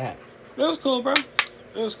 How was that? It was cool, bro.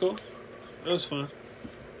 It was cool. It was fun.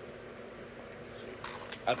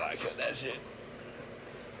 I thought I killed that shit.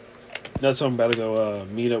 That's what I'm about to go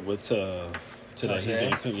meet up with today.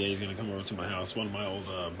 Okay. He's gonna come over to my house. One of my old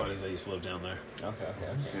buddies that used to live down there. Okay.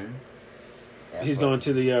 Yeah, he's going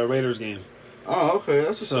to the Raiders game. Oh, okay.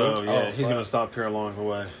 That's so he's gonna stop here along the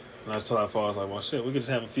way. And I told that I was like, well, shit, we could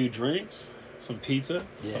just have a few drinks, some pizza,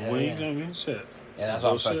 some wings. You know what I mean, shit. Yeah, that's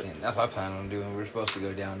what I'm planning on doing. We're supposed to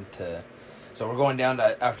go down to, so we're going down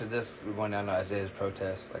to, after this, we're going down to Isaiah's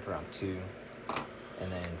protest, like around 2,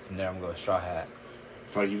 and then from there I'm going to Straw Hat.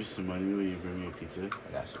 If I give you some money, will you bring me a pizza?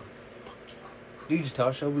 I got you. Dude, just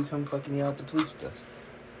tell Shelby come fucking yell at the police with us.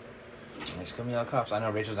 Just call me all cops. I know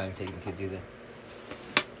Rachel's not even taking the kids either.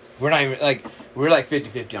 We're not even, like, we're like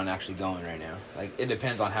 50-50 on actually going right now. Like, it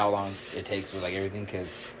depends on how long it takes with, like, everything,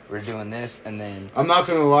 because we're doing this, and then... I'm not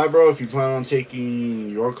going to lie, bro. If you plan on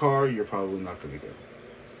taking your car, you're probably not going to go.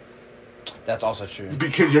 That's also true.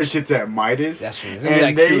 Because your shit's at Midas. That's true. It's going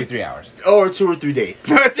to be like 2 or 3 hours. Or 2 or 3 days.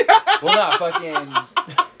 Well, not fucking...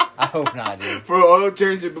 I hope not, dude. For oil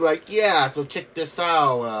change, it'd be like, yeah, so check this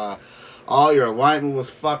out. All your alignment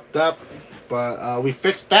was fucked up, but we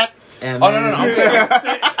fixed that. And no.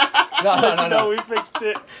 No, we fixed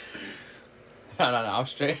it. No. I'm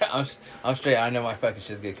straight. I'm straight. I know my fucking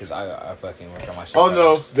shit's good because I fucking work on my shit. Oh,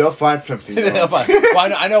 no. They'll find something. They'll find.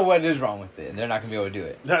 Well, I know what is wrong with it. They're not going to be able to do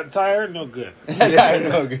it. That tire, no good. That tire,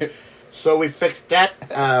 no good. So we fixed that.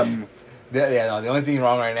 The only thing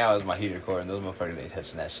wrong right now is my heater core, and those motherfuckers ain't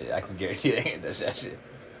touching that shit. I can guarantee they ain't touch that shit.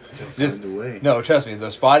 Just, no, trust me,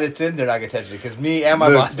 the spot it's in, they're not gonna touch it. Because me and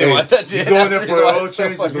my boss didn't want to touch it. Going there for an oil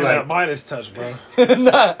change and be Get like, that Midas touch, bro.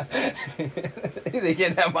 Nah. They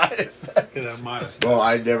getting that Midas touch. Get that Midas touch. well,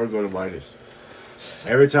 I never go to Midas.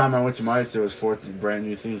 Every time I went to Midas, there was 4 brand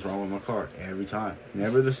new things wrong with my car. Every time.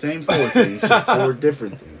 Never the same 4 things, just 4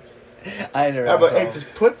 different things. I never. Yeah, but hey,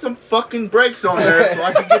 just put some fucking brakes on there so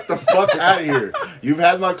I can get the fuck out of here. You've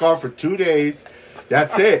had my car for 2 days.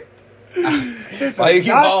 That's it. Why you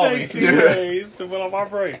keep calling me? 2 days to put on my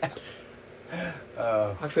brakes.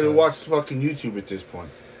 I could have watched fucking YouTube at this point.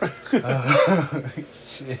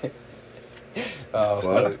 Shit.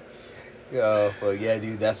 Fuck. Fuck. Yeah,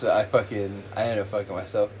 dude, that's what I ended up fucking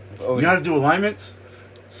myself. You know how to do alignments?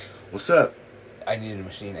 What's up? I need a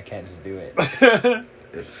machine. I can't just do it.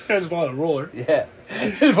 I just bought a roller. Yeah.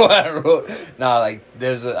 No, like,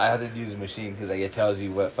 I have to use a machine because, like, it tells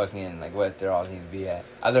you what fucking, like, what they're all need to be at.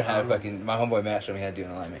 I learned how to fucking, my homeboy Matt showed me how to do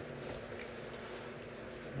an alignment.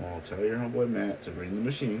 Well, tell your homeboy Matt to bring the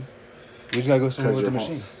machine. We just gotta go somewhere with the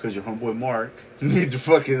machine. Because your homeboy Mark needs a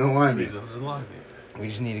fucking alignment. We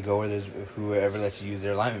just need to go where there's whoever lets you use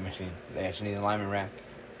their alignment machine. They actually need an alignment rack,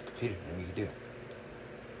 computer, and we can do it.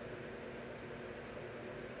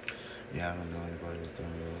 Yeah, I don't know anybody with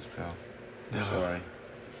them those, pal. Sorry.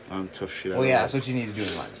 I'm tough shit. Well, yeah, that's what you need to do in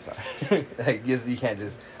alignment. Sorry. Like, you can't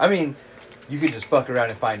just... I mean, you could just fuck around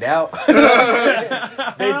and find out. Basically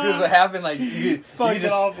what happened, like, you could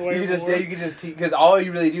just... Because all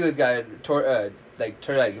you really do is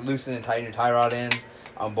loosen and tighten your tie rod ends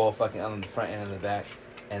on both fucking... on the front end and the back.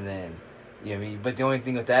 And then, you know what I mean? But the only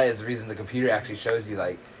thing with that is the reason the computer actually shows you,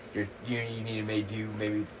 like, you need to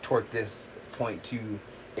maybe torque this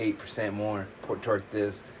 0.28% more, torque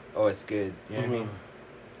this, oh, it's good. You know what I mean?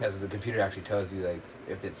 Because the computer actually tells you, like,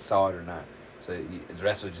 if it's solid or not. So the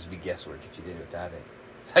rest would just be guesswork if you did it without it.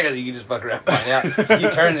 So I guess you can just fuck around and find out. You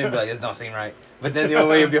keep turning it and be like, this don't seem right. But then the only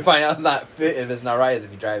way you'll find out it's not fit, if it's not right, is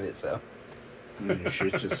if you drive it, so. And your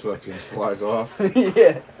shit just fucking flies off.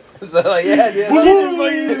 Yeah. So, like, yeah, dude.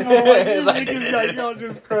 Like, y'all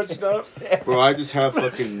just crunched up. Bro, I just have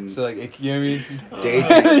fucking... So, like, you know what I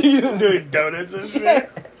daydreams. You doing donuts and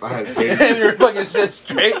shit. I have daydreams. And you're fucking shit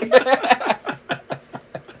straight.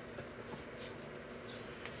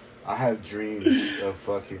 I have dreams of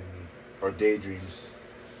fucking... Or daydreams.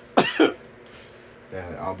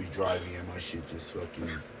 That I'll be driving and my shit just fucking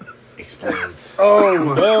explodes.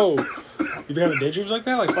 Oh, no. You been having daydreams like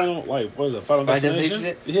that? Like Final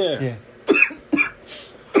Destination? Yeah.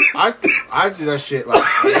 I do that shit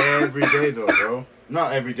like every day though, bro.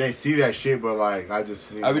 Not every day. See that shit, but like I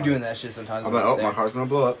just. I've been doing that shit sometimes. I'm like, oh, my car's gonna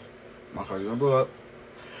blow up.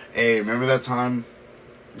 Hey, remember that time?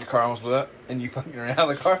 Your car almost blew up, and you fucking ran out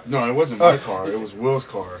of the car. No, it wasn't my car. It was Will's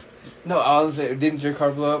car. No, I was saying, didn't your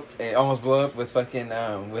car blow up? It almost blew up with fucking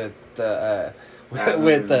with the.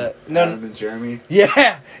 Adam and Jeremy.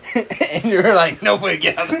 Yeah, and you were like, nobody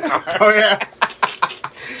get out of the car. Oh yeah.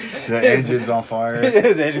 The engine's on fire.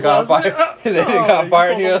 The engine got on fire. The engine got on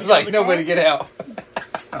fire, and he was like, nobody get out.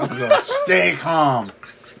 I was like, stay calm.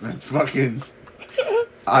 And fucking,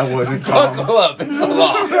 I wasn't calm. Buckle up, it's the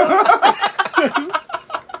law.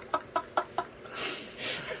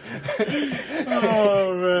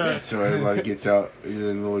 Oh man! So everybody gets out, and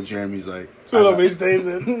then little Jeremy's like, so nobody stays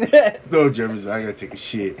in. Little Jeremy's like, I gotta take a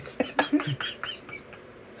shit.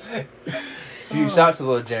 Dude, shout out to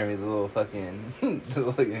little Jeremy, the little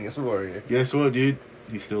youngest warrior. Guess what, dude?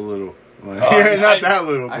 He's still little. Like, not that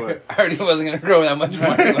little, but I heard he wasn't gonna grow that much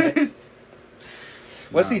more. Anyway.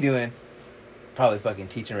 What's he doing? Probably fucking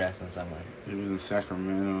teaching wrestling somewhere. He was in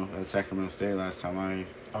Sacramento State last time I.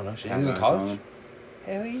 Oh no shit! He was in college.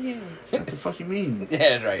 Hell yeah! What the fuck you mean?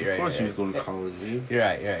 Yeah, that's right. Of course he was going to college, dude. You're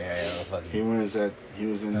right. He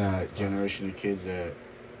was in that generation of kids that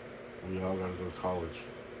we all gotta go to college.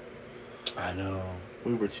 I know.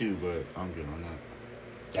 We were too, but I'm good on that.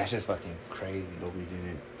 That's just fucking crazy. But we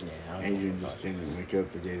didn't. Yeah. I don't Adrian know. just didn't wake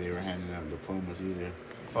up the day they were handing out diplomas either.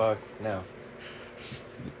 Fuck no.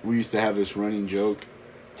 We used to have this running joke.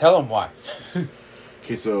 Tell him why.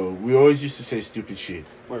 Okay, so we always used to say stupid shit.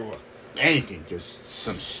 Like what? Anything, just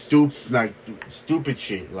some stupid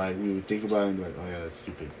shit. Like we would think about it and be like, oh yeah, that's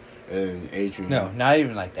stupid. And Adrian. No, not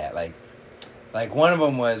even like that. Like one of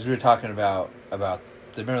them was we were talking about remember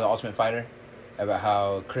the Ultimate Fighter, about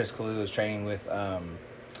how Chris Kalu was training with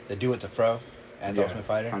the dude with the fro at the Ultimate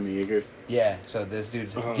Fighter. Jaime Yeager. Yeah, so this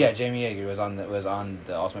dude, Jamie Yeager was on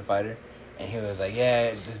the Ultimate Fighter, and he was like,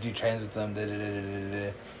 yeah, this dude trains with them,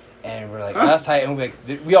 and we're like, oh, that's tight, and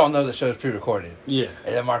we all know the show's pre-recorded. Yeah.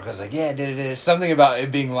 And then Mark was like, yeah, something about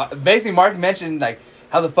it being basically Mark mentioned like,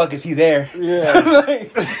 how the fuck is he there? Yeah.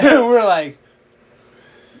 Like, we're like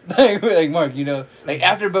Mark, you know, like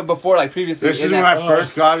after but before like previously. This is when I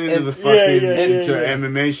first got into the fucking into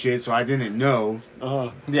MMA shit, so I didn't know.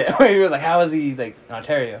 Yeah, he was like, how is he like in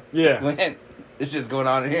Ontario? Yeah. When it's just going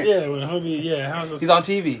on in here. Yeah, when homie, how's this? He's on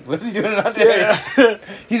TV. What's he doing in Ontario? Yeah.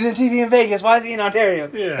 He's in TV in Vegas. Why is he in Ontario?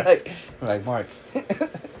 Yeah. Like, we're like, Mark,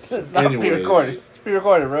 it's not pre-recorded. It's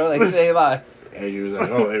pre-recorded, bro. Like, it ain't live. Adrian was like,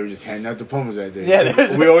 oh, they were just handing out diplomas that day.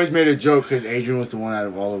 Yeah. We always made a joke because Adrian was the one out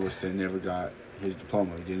of all of us that never got his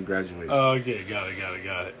diploma. He didn't graduate. Oh, okay. Got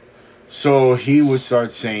it. So he would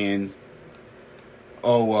start saying,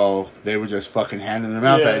 oh, well, they were just fucking handing them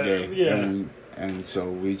out that day. Yeah. And so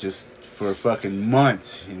we just, for fucking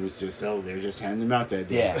months, he was just, oh, they were just handing them out that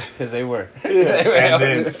day. Yeah, because they were. And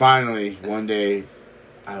then finally, one day,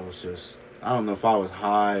 I don't know if I was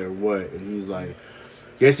high or what, and he's like,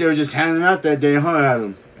 guess they were just handing out that day, huh,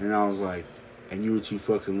 Adam? And I was like, and you were too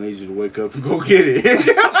fucking lazy to wake up and go get it.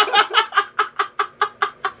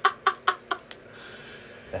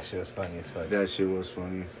 That shit was funny as fuck. That shit was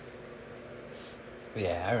funny.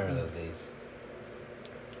 Yeah, I remember those days.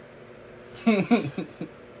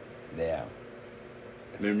 Yeah.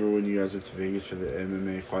 Remember when you guys went to Vegas for the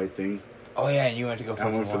MMA fight thing? Oh, yeah, and you went to go I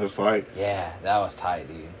went for the fight. Yeah, that was tight,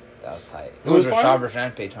 dude. That was tight. Who was Rashad versus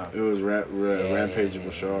Rampage, huh? It was Rampage and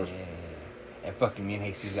Rashad. Yeah. And fucking me and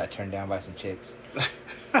Jesus got turned down by some chicks.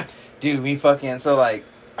 Dude, we fucking... So, like,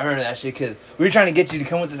 I remember that shit because we were trying to get you to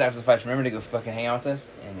come with us after the fight. Remember to go fucking hang out with us?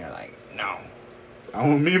 And you're like, no.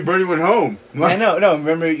 Me and Bernie went home. I know. No,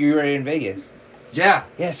 remember you were in Vegas. Yeah.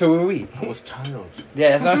 Yeah, so were we. I was tired.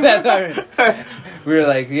 Yeah, that's not we were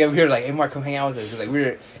like, hey, Mark, come hang out with us. Cause, like,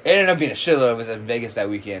 it ended up being a shitload of us in Vegas that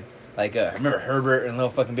weekend. Like, I remember Herbert and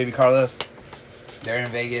little fucking baby Carlos. They're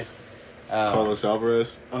in Vegas. Carlos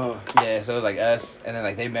Alvarez. Yeah, so it was like us, and then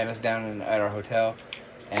like they met us down at our hotel,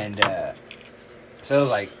 and so it was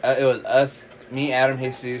like it was us, me, Adam,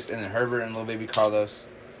 Jesus, and then Herbert and little baby Carlos.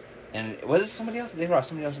 And was it somebody else? They brought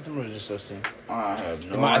somebody else with them, or was it just those two? I have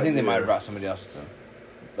no idea. I think they might have brought somebody else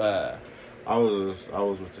with them. I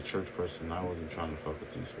was with the church person. I wasn't trying to fuck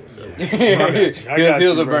with these fools. Yeah. He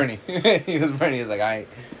was with Bernie. He was Bernie. He was like, I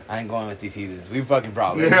ain't going with these heathens. We fucking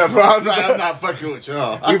brought liquor. Yeah, bro. I was like, I'm not fucking with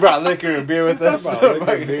y'all. We brought liquor and beer with us.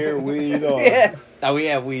 Liquor, beer, weed. Yeah. No, we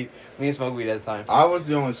had weed. We didn't smoke weed at the time. I was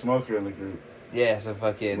the only smoker in the group. Yeah, so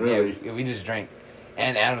fucking really? Yeah, we just drank.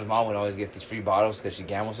 And Adam's mom would always get these free bottles because she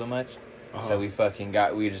gambled so much. So we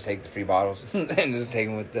just take the free bottles and just take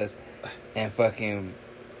them with us. And fucking,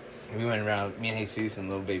 we went around, me and Jesus and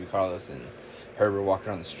little baby Carlos and Herbert walked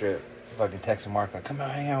around the strip. Fucking texting Mark like, come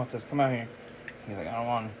out, hang out with us, come out here. He's like, I don't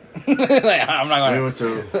want to. Like, I'm not going We went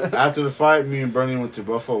to, after the fight, me and Bernie went to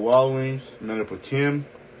Buffalo Wild Wings, met up with Tim.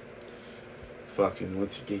 Fucking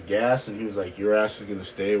went to get gas, and he was like, your ass is going to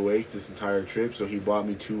stay awake this entire trip. So he bought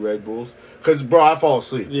me 2 Red Bulls. Because, bro, I fall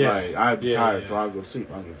asleep. Yeah. Like, I'd be tired, so I'll go to sleep.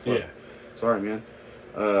 I don't give a fuck. Yeah. Sorry, man.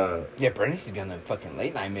 Yeah, Bernie used to be on the fucking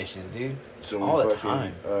late night missions, dude. So all the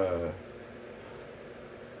time.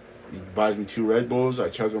 He buys me 2 Red Bulls. I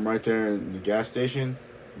chug them right there in the gas station.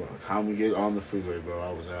 By the time we get on the freeway, bro,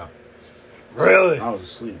 I was out. Really? I was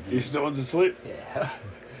asleep. Dude. You still went to sleep? Yeah.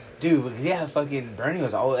 Dude, yeah, fucking Bernie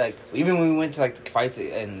was always like, even when we went to like the fights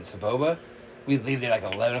in Saboba, we'd leave there like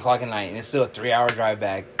 11 o'clock at night, and it's still a 3-hour drive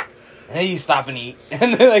back. And then you stop and eat.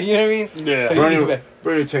 And then, like, you know what I mean? Yeah.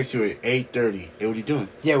 Bernie texts you at 8:30. Hey, what are you doing?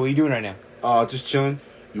 Yeah, what are you doing right now? Just chilling.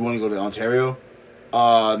 You want to go to Ontario? No,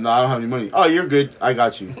 I don't have any money. Oh, you're good. I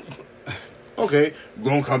got you. Okay. We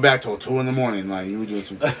don't come back till 2 in the morning. Like, you were doing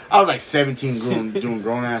some... I was like 17 doing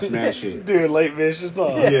grown-ass man shit. Dude, late vicious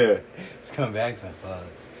all. Yeah. Just coming back, but fuck.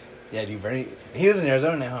 Yeah, dude, Bernie... He lives in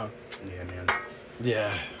Arizona now, huh? Yeah, man.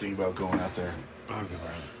 Yeah. Think about going out there. Okay,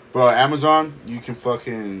 bro, Amazon, you can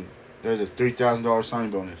fucking... There's a $3,000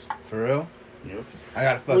 signing bonus. For real? Yep. I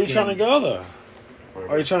gotta fucking... Where you trying to go, though?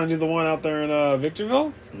 Are you trying to do the one out there in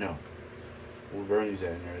Victorville? No. Where Bernie's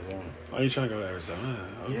at in Arizona. Are you trying to go to Arizona?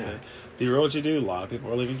 Okay. Yeah. Be real what you do. A lot of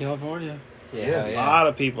people are leaving California. Yeah. A lot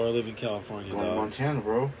of people are leaving California. Going to Montana,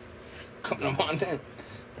 bro. Come to Montana.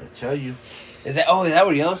 I tell you. Is that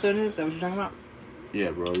where Yellowstone is? Is that what you're talking about?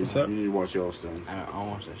 Yeah, bro. You need to watch Yellowstone. I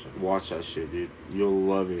don't watch that shit. Watch that shit, dude. You'll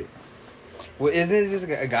love it. Well, isn't it just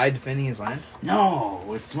a guy defending his land? No,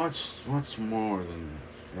 it's much more than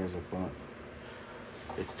there's a bunch.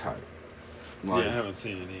 It's tight. Like, I haven't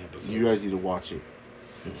seen any episodes. You guys need to watch it.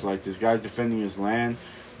 It's like this guy's defending his land,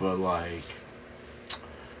 but like,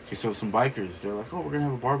 okay, so some bikers, they're like, oh, we're gonna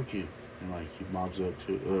have a barbecue, and like he mobs up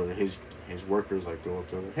to his workers, like go up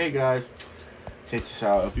to, like, hey guys, take this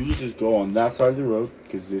out. If you could just go on that side of the road,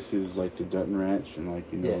 because this is like the Dutton Ranch, and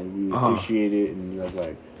like we appreciate it, and you guys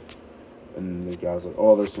like. And the guy's like,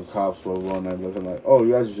 oh, there's some cops, blah, blah, and I'm looking like, oh,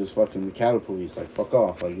 you guys are just fucking the cattle police. Like, fuck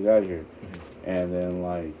off. Like, get out of here. Mm-hmm. And then,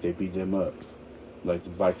 like, they beat them up. Like, the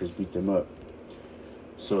bikers beat them up.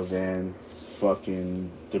 So then, fucking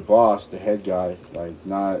the boss, the head guy, like,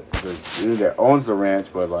 not the dude that owns the ranch,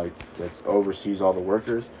 but, like, that oversees all the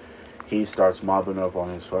workers, he starts mobbing up on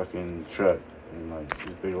his fucking truck. And, like,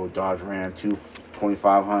 this big old Dodge Ram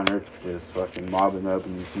 2500, just fucking mobbing up,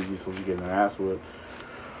 and he sees these folks getting their ass whipped.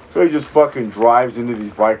 So he just fucking drives into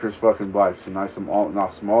these bikers' fucking bikes and knocks them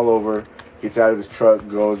all over. Gets out of his truck,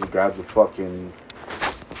 goes and grabs a fucking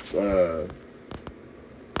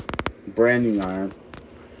branding iron,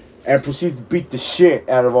 and proceeds to beat the shit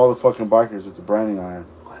out of all the fucking bikers with the branding iron.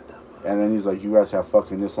 What the fuck? And then he's like, "You guys have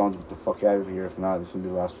fucking this long to get the fuck out of here. If not, this is gonna be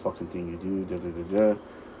the last fucking thing you do." Da, da, da, da.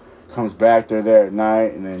 Comes back, they're there at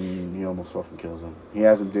night, and then he almost fucking kills them. He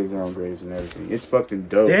has them dig their own graves and everything. It's fucking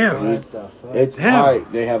dope. Damn. Dude. What the fuck? It's tight.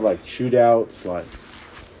 They have like shootouts, like.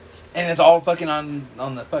 And it's all fucking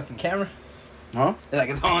on the fucking camera? Huh?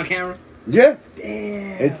 Like it's all on camera? Yeah.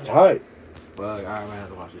 Damn. It's tight. Fuck, alright, I'm gonna have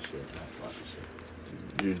to watch this shit.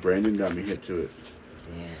 Dude, Brandon got me hip to it.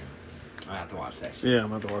 Damn. I have to watch that shit. Yeah, I'm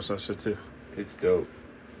going to have to watch that shit too. It's dope.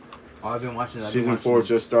 All I've been watching Season 4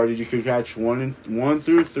 just started. You can catch 1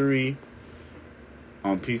 through 3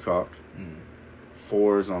 on Peacock.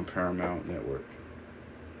 4 is on Paramount Network.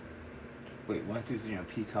 Wait, 1, 2, 3 on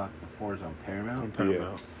Peacock, and 4 is on Paramount? On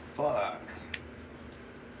Paramount. Fuck.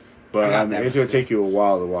 But it's going to take you a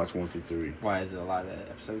while to watch 1 through 3. Why is it a lot of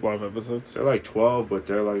episodes? 12 episodes? They're like 12, but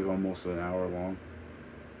they're like almost an hour long.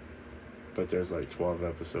 But there's like 12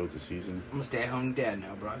 episodes a season. I'm a stay-at-home dad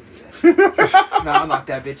now, bro. I can do that shit. I'll knock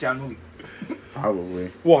that bitch out in a week. Probably.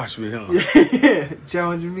 Watch me, huh?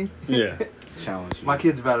 Challenging me? Yeah. Challenge you. My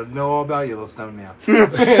kid's about to know all about Yellowstone now. You're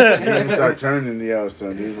going to start turning the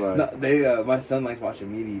Yellowstone, dude. Like, No, my son likes watching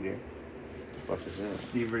Meat Eater. what the fuck is that?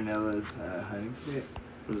 Steve Bernella's hunting fit.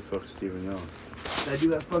 Who the fuck is Steven Young? That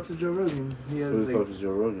dude that fucks with Joe Rogan. Who the fuck is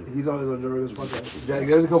Joe Rogan? He's always on Joe Rogan's podcast.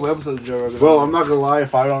 There's a couple episodes of Joe Rogan. Well, I'm not gonna lie.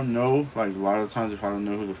 If I don't know, like a lot of the times, if I don't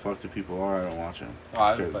know who the fuck the people are, I don't watch them. Oh,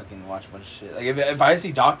 I would fucking watch a bunch of shit. Like if I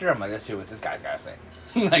see Doctor, I'm like, let's hear what this guy's gotta say.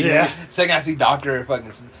 Like, yeah. Second I see Doctor,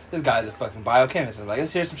 fucking this guy's a fucking biochemist. I'm like,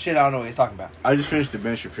 let's hear some shit I don't know what he's talking about. I just finished the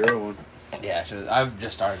Ben Shapiro one. Yeah, I've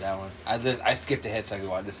just started that one. I skipped ahead so I could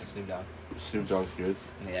watch this and Snoop Dogg. Snoop Dogg's good.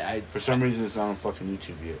 Yeah, For some reason, it's not on fucking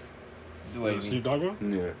YouTube yet. What do you Snoop mean? Dogg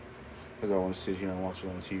one? Yeah, because I want to sit here and watch it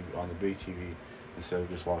on TV, on the big TV, instead of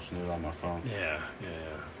just watching it on my phone. Yeah.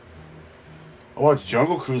 I watched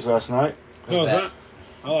Jungle Cruise last night. How was that? that?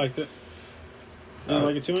 I liked it. Didn't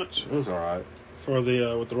like it too much? It was alright. For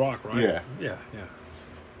the, with The Rock, right? Yeah. Yeah.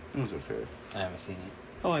 It was okay. I haven't seen it.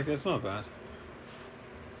 I like it. It's not bad.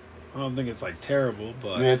 I don't think it's, like, terrible,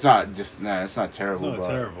 but... Yeah, it's not just it's not terrible. It's not but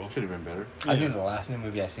terrible. It could have been better. I think the last new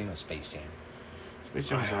movie I seen was Space Jam. Space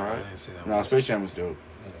Jam was I alright. didn't see that No, one. Space Jam was dope. It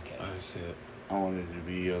was okay. I didn't see it. I wanted to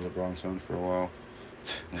be LeBron's son for a while.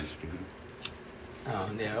 I'm just kidding. Oh,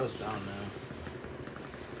 yeah, I don't know.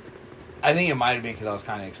 I think it might have been because I was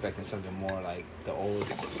kind of expecting something more like the old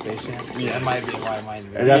Space Jam. Yeah. That might have been why it might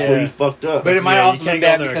have been. And that's where Yeah. you fucked up. But it might Yeah, also you be can't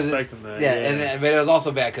bad go there because it's, expecting that, yeah, yeah. but it was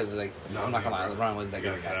also bad because like No, I'm not gonna lie, yeah, LeBron wasn't that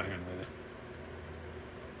good. Get at out that. here in a minute.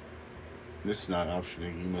 This is not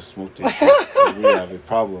optioning. You must smoke this shit. We have a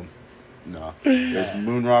problem. No. There's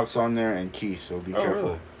moon rocks on there and keys, so be careful.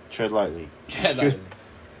 Really? Tread lightly.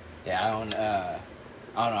 Yeah, I don't know.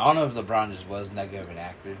 I don't know if LeBron just wasn't that good of an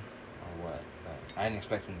actor or what. But I didn't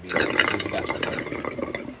expect him to be. He's a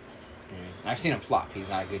basketball player. I've seen him flop. He's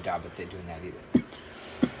not a good job at doing that either.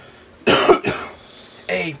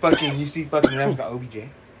 Hey, fucking! You see, fucking Rams got OBJ.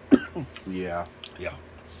 Yeah. Yeah.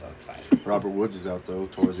 So excited. Robert Woods is out, though,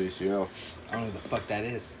 towards ACL. I don't know who the fuck that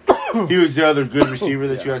is. He was the other good receiver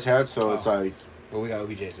that you guys had, so it's like... Well, we got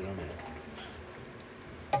OBJ, so don't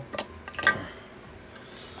matter.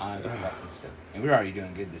 I'm fucking stoked. And we're already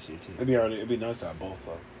doing good this year, too. It'd be nice to have both,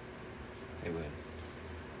 though. It would.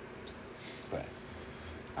 But,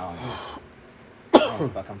 I don't know. I don't know what the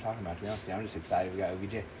fuck I'm talking about, to be honest. I'm just excited we got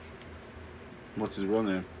OBJ. What's his real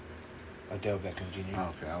name? Odell Beckham Jr.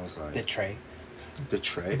 Oh, okay, I was like... The Trey. The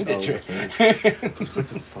Trey? The oh, Trey. What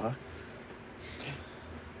the fuck?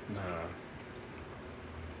 Nah.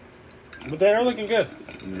 But they are looking good.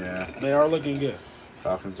 Yeah. They are looking good.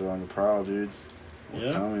 Falcons are on the prowl, dude. We're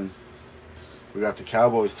Yeah. coming. We got the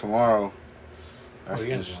Cowboys tomorrow. That's, you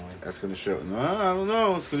gonna, guys going? that's gonna show. No, I don't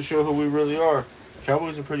know. It's gonna show who we really are.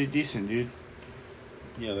 Cowboys are pretty decent, dude.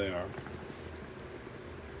 Yeah, they are.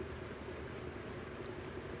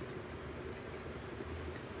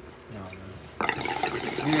 No.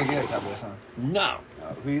 You didn't get a Cowboys, huh? No.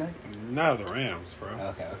 Who you like? No, the Rams, bro.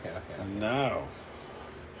 Okay. No.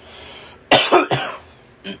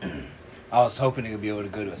 I was hoping to be able to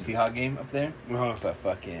go to a Seahawks game up there, Uh-huh. but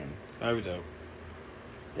fucking, That'd be dope.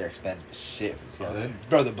 they're expensive as shit for the Seahawks. Are they?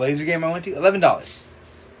 Bro, the Blazer game I went to, $11. $11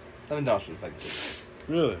 for the fucking ticket.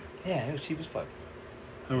 Really? Yeah, it was cheap as fuck.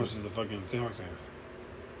 How much is the fucking Seahawks games?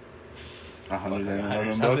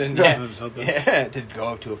 $111. Something, Yeah. yeah. Something. Yeah, to go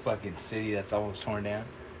up to a fucking city that's almost torn down.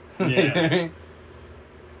 Yeah.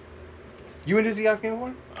 You went to a Seahawks game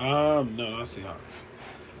before? No, not Seahawks.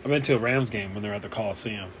 I went to a Rams game when they were at the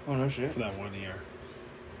Coliseum Oh, no shit. for that 1 year.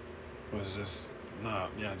 It was just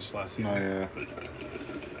just last No, season.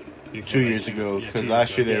 yeah. 2 years ago, Yeah, because 2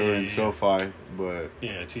 last year years they ago. were Yeah, in yeah, SoFi, but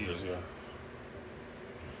Yeah, 2 years ago.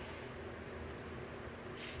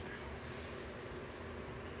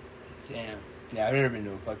 Damn. Yeah, I've never been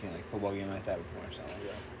to a fucking like football game like that before. So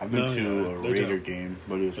like, I've been No, to yeah, a they're Raider dope. game,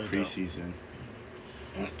 but it was They're dope. preseason.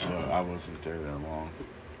 But I wasn't there that long.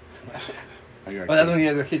 I got oh, that's kicked- when you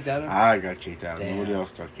guys got kicked out of? I got kicked out. Damn. Nobody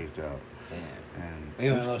else got kicked out. Damn. And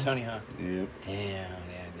You went it's- with little Tony, huh? Yep, Damn.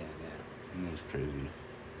 it was crazy.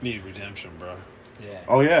 Need redemption, bro. Yeah.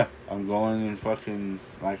 Oh yeah, I'm going in fucking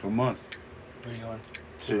like a month. Where are you going?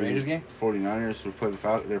 To the Raiders game? 49ers. We play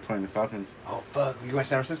they're playing the Falcons. Oh, fuck. You going to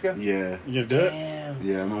San Francisco? Yeah, You gonna do it? Damn.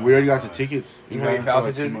 yeah. I mean, we already got the Nice. tickets. You We wearing got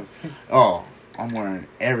them for, Falcons 2 months. Oh, I'm wearing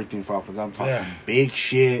everything Falcons. I'm talking Yeah. big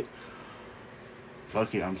shit.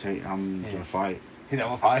 Fuck it, I'm Yeah. gonna fight. He's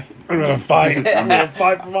on fire. I'm gonna fight. I'm gonna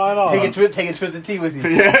fight for mine all. Take a twisted tea with you.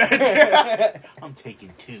 Yeah, I'm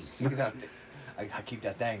taking 2. He's on- I keep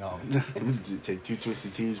that thing on. Take 2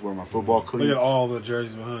 twisted tees. Wear my football cleats. Look at all the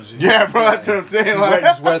jerseys behind you. Yeah, bro, that's what I'm saying.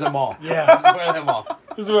 Just wear them all. Yeah. Just wear them all.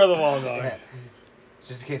 This is where the walls are. Yeah.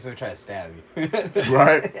 Just in case someone try to stab you.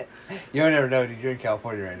 Right? You don't ever know, dude. You're in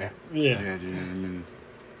California right now. Yeah. Yeah, dude. I mean,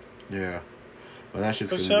 yeah. Well, that's just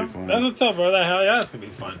For gonna sure. be fun. That's what's up, bro. Hell yeah, that's gonna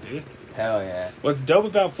be fun, dude. Hell yeah. What's dope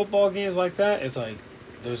about football games like that is like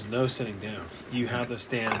there's no sitting down. You have to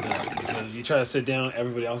stand up because if you try to sit down,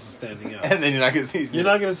 everybody else is standing up. And then you're not going to see You're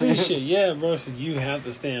not gonna see shit, yeah, bro. So you have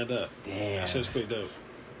to stand up. Damn. That shit's pretty dope.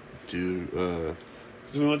 Dude, Because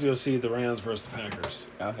we went to go see the Rams versus the Packers.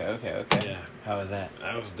 Okay. Yeah, How was that?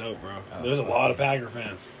 that was dope, bro. Oh, There's a lot of Packer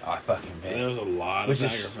fans. Oh, I fucking bet. There was a lot of Which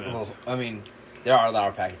Packer is, fans. well, I mean, there are a lot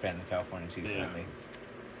of Packer fans in California too, so Yeah. that makes.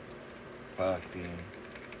 Fuck, dude.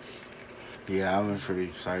 yeah, I'm pretty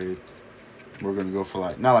excited. We're gonna go for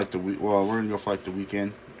like not like the week. Well, we're gonna go for like the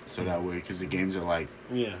weekend, so that way because the games are like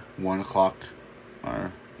Yeah. 1:00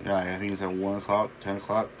 or yeah, I think it's at 1:00,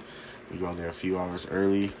 10:00. We go there a few hours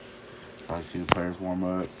early. Probably see the players warm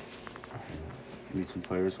up. Meet some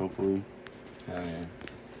players, hopefully. Oh, yeah.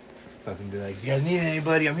 Fucking be like, you guys need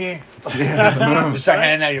anybody? I'm here. Yeah. Just start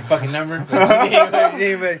handing out your fucking number. Like, you need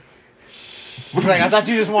anybody? She's like, I thought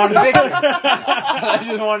you just wanted a picture. I thought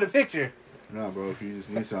you just wanted a picture. No, bro. If you just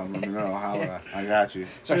need something, let me know. I got you.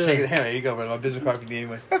 Start Yeah. shaking the hand. There you go, bro. My business card if you need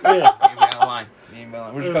anybody. Yeah. Anybody online.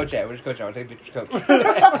 Where's your coach at? I'll take pictures of coach.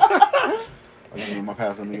 I'm gonna get my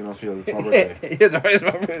pass. Let me get on the field. It's my birthday. It's alright, it's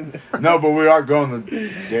my birthday. No, but we are going the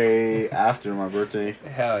day after my birthday.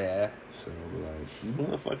 Hell yeah. So we're like, you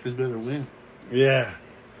motherfuckers better win. Yeah.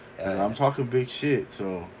 'Cause I'm talking big shit.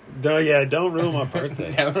 So Don't ruin my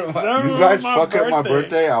birthday. Never mind. Don't you ruin guys my fuck up my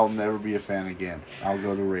birthday, I'll never be a fan again. I'll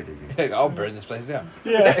go to Raider games. I'll burn this place down.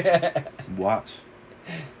 Yeah. Watch.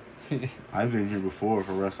 I've been here before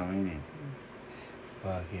for WrestleMania.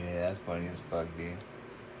 Fuck yeah, that's funny as fuck, dude.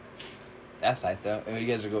 That's tight though. And you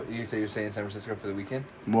guys are you say you're staying in San Francisco for the weekend?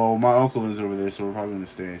 Well, my uncle lives over there, so we're probably gonna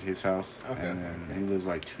stay at his house. Okay. And then he lives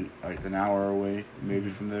like an hour away, maybe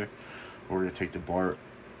from there. We're gonna take the BART.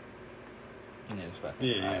 Yeah, just fucking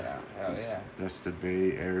Yeah, ride yeah. out. Hell yeah. That's the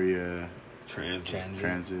Bay Area Transit.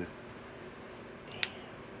 Transit.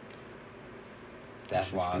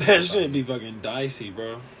 That's wild. That should be fucking dicey,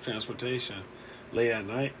 bro. Transportation. Late at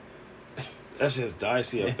night. That's just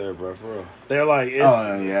dicey up there, bro. For real. They're like, it's,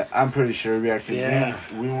 yeah. I'm pretty sure. We actually Yeah.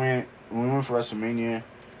 we went for WrestleMania.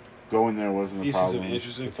 Going there wasn't a you see problem. some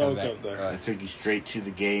interesting folk up there. It took you straight to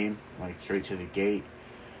the game, like straight to the gate,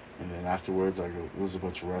 and then afterwards, like it was a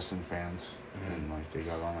bunch of wrestling fans, and like they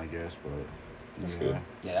got on, I guess. But That's yeah, good.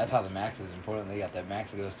 Yeah, that's how the Max is in Portland. They got that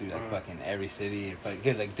Max that goes through like fucking every city.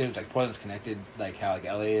 Because like, dude, like Portland's connected, like how like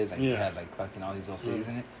LA is. Like it has like fucking all these little cities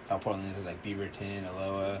in it. That's how Portland is like Beaverton,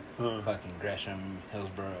 Aloha, fucking Gresham,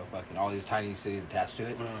 Hillsborough, fucking all these tiny cities attached to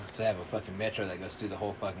it. So they have a fucking metro that goes through the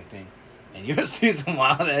whole fucking thing, and you'll see some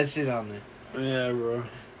wild ass shit on there. Yeah, bro.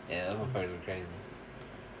 Yeah, those motherfuckers are crazy.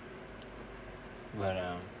 But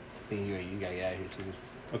I think you gotta get out of here too.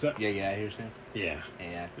 What's that? You gotta get out of here soon. Yeah.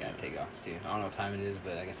 Yeah, I gotta take off too. I don't know what time it is,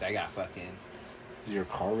 but like I said, I got fucking. is your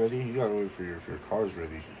car ready? You gotta wait for your car's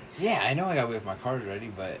ready. Yeah, I know I gotta wait for my car's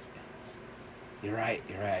ready, but you're right.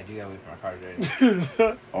 I do gotta wait for my car's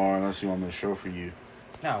ready. Or unless you want me to show for you.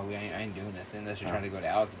 No, I ain't doing nothing unless you're trying to go to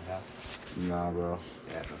Alex's house. Nah, bro.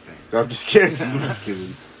 Yeah, that's what I'm just kidding. I'm just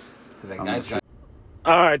kidding.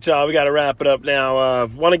 All right, y'all, we got to wrap it up now.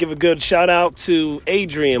 Want to give a good shout out to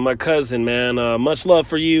Adrian, my cousin, man. Much love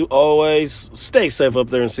for you always. Stay safe up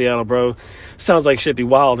there in Seattle, bro. Sounds like shit be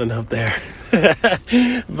wilding up there.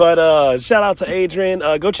 But shout out to Adrian.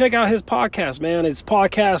 Go check out his podcast, man. His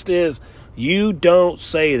podcast is You Don't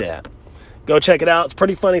Say That. Go check it out. It's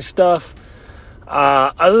pretty funny stuff.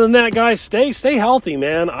 Other than that, guys, stay healthy,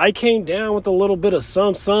 man. I came down with a little bit of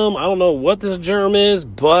some. I don't know what this germ is,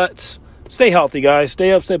 but stay healthy, guys.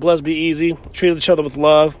 Stay up, stay blessed, be easy. Treat each other with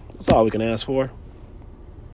love. That's all we can ask for.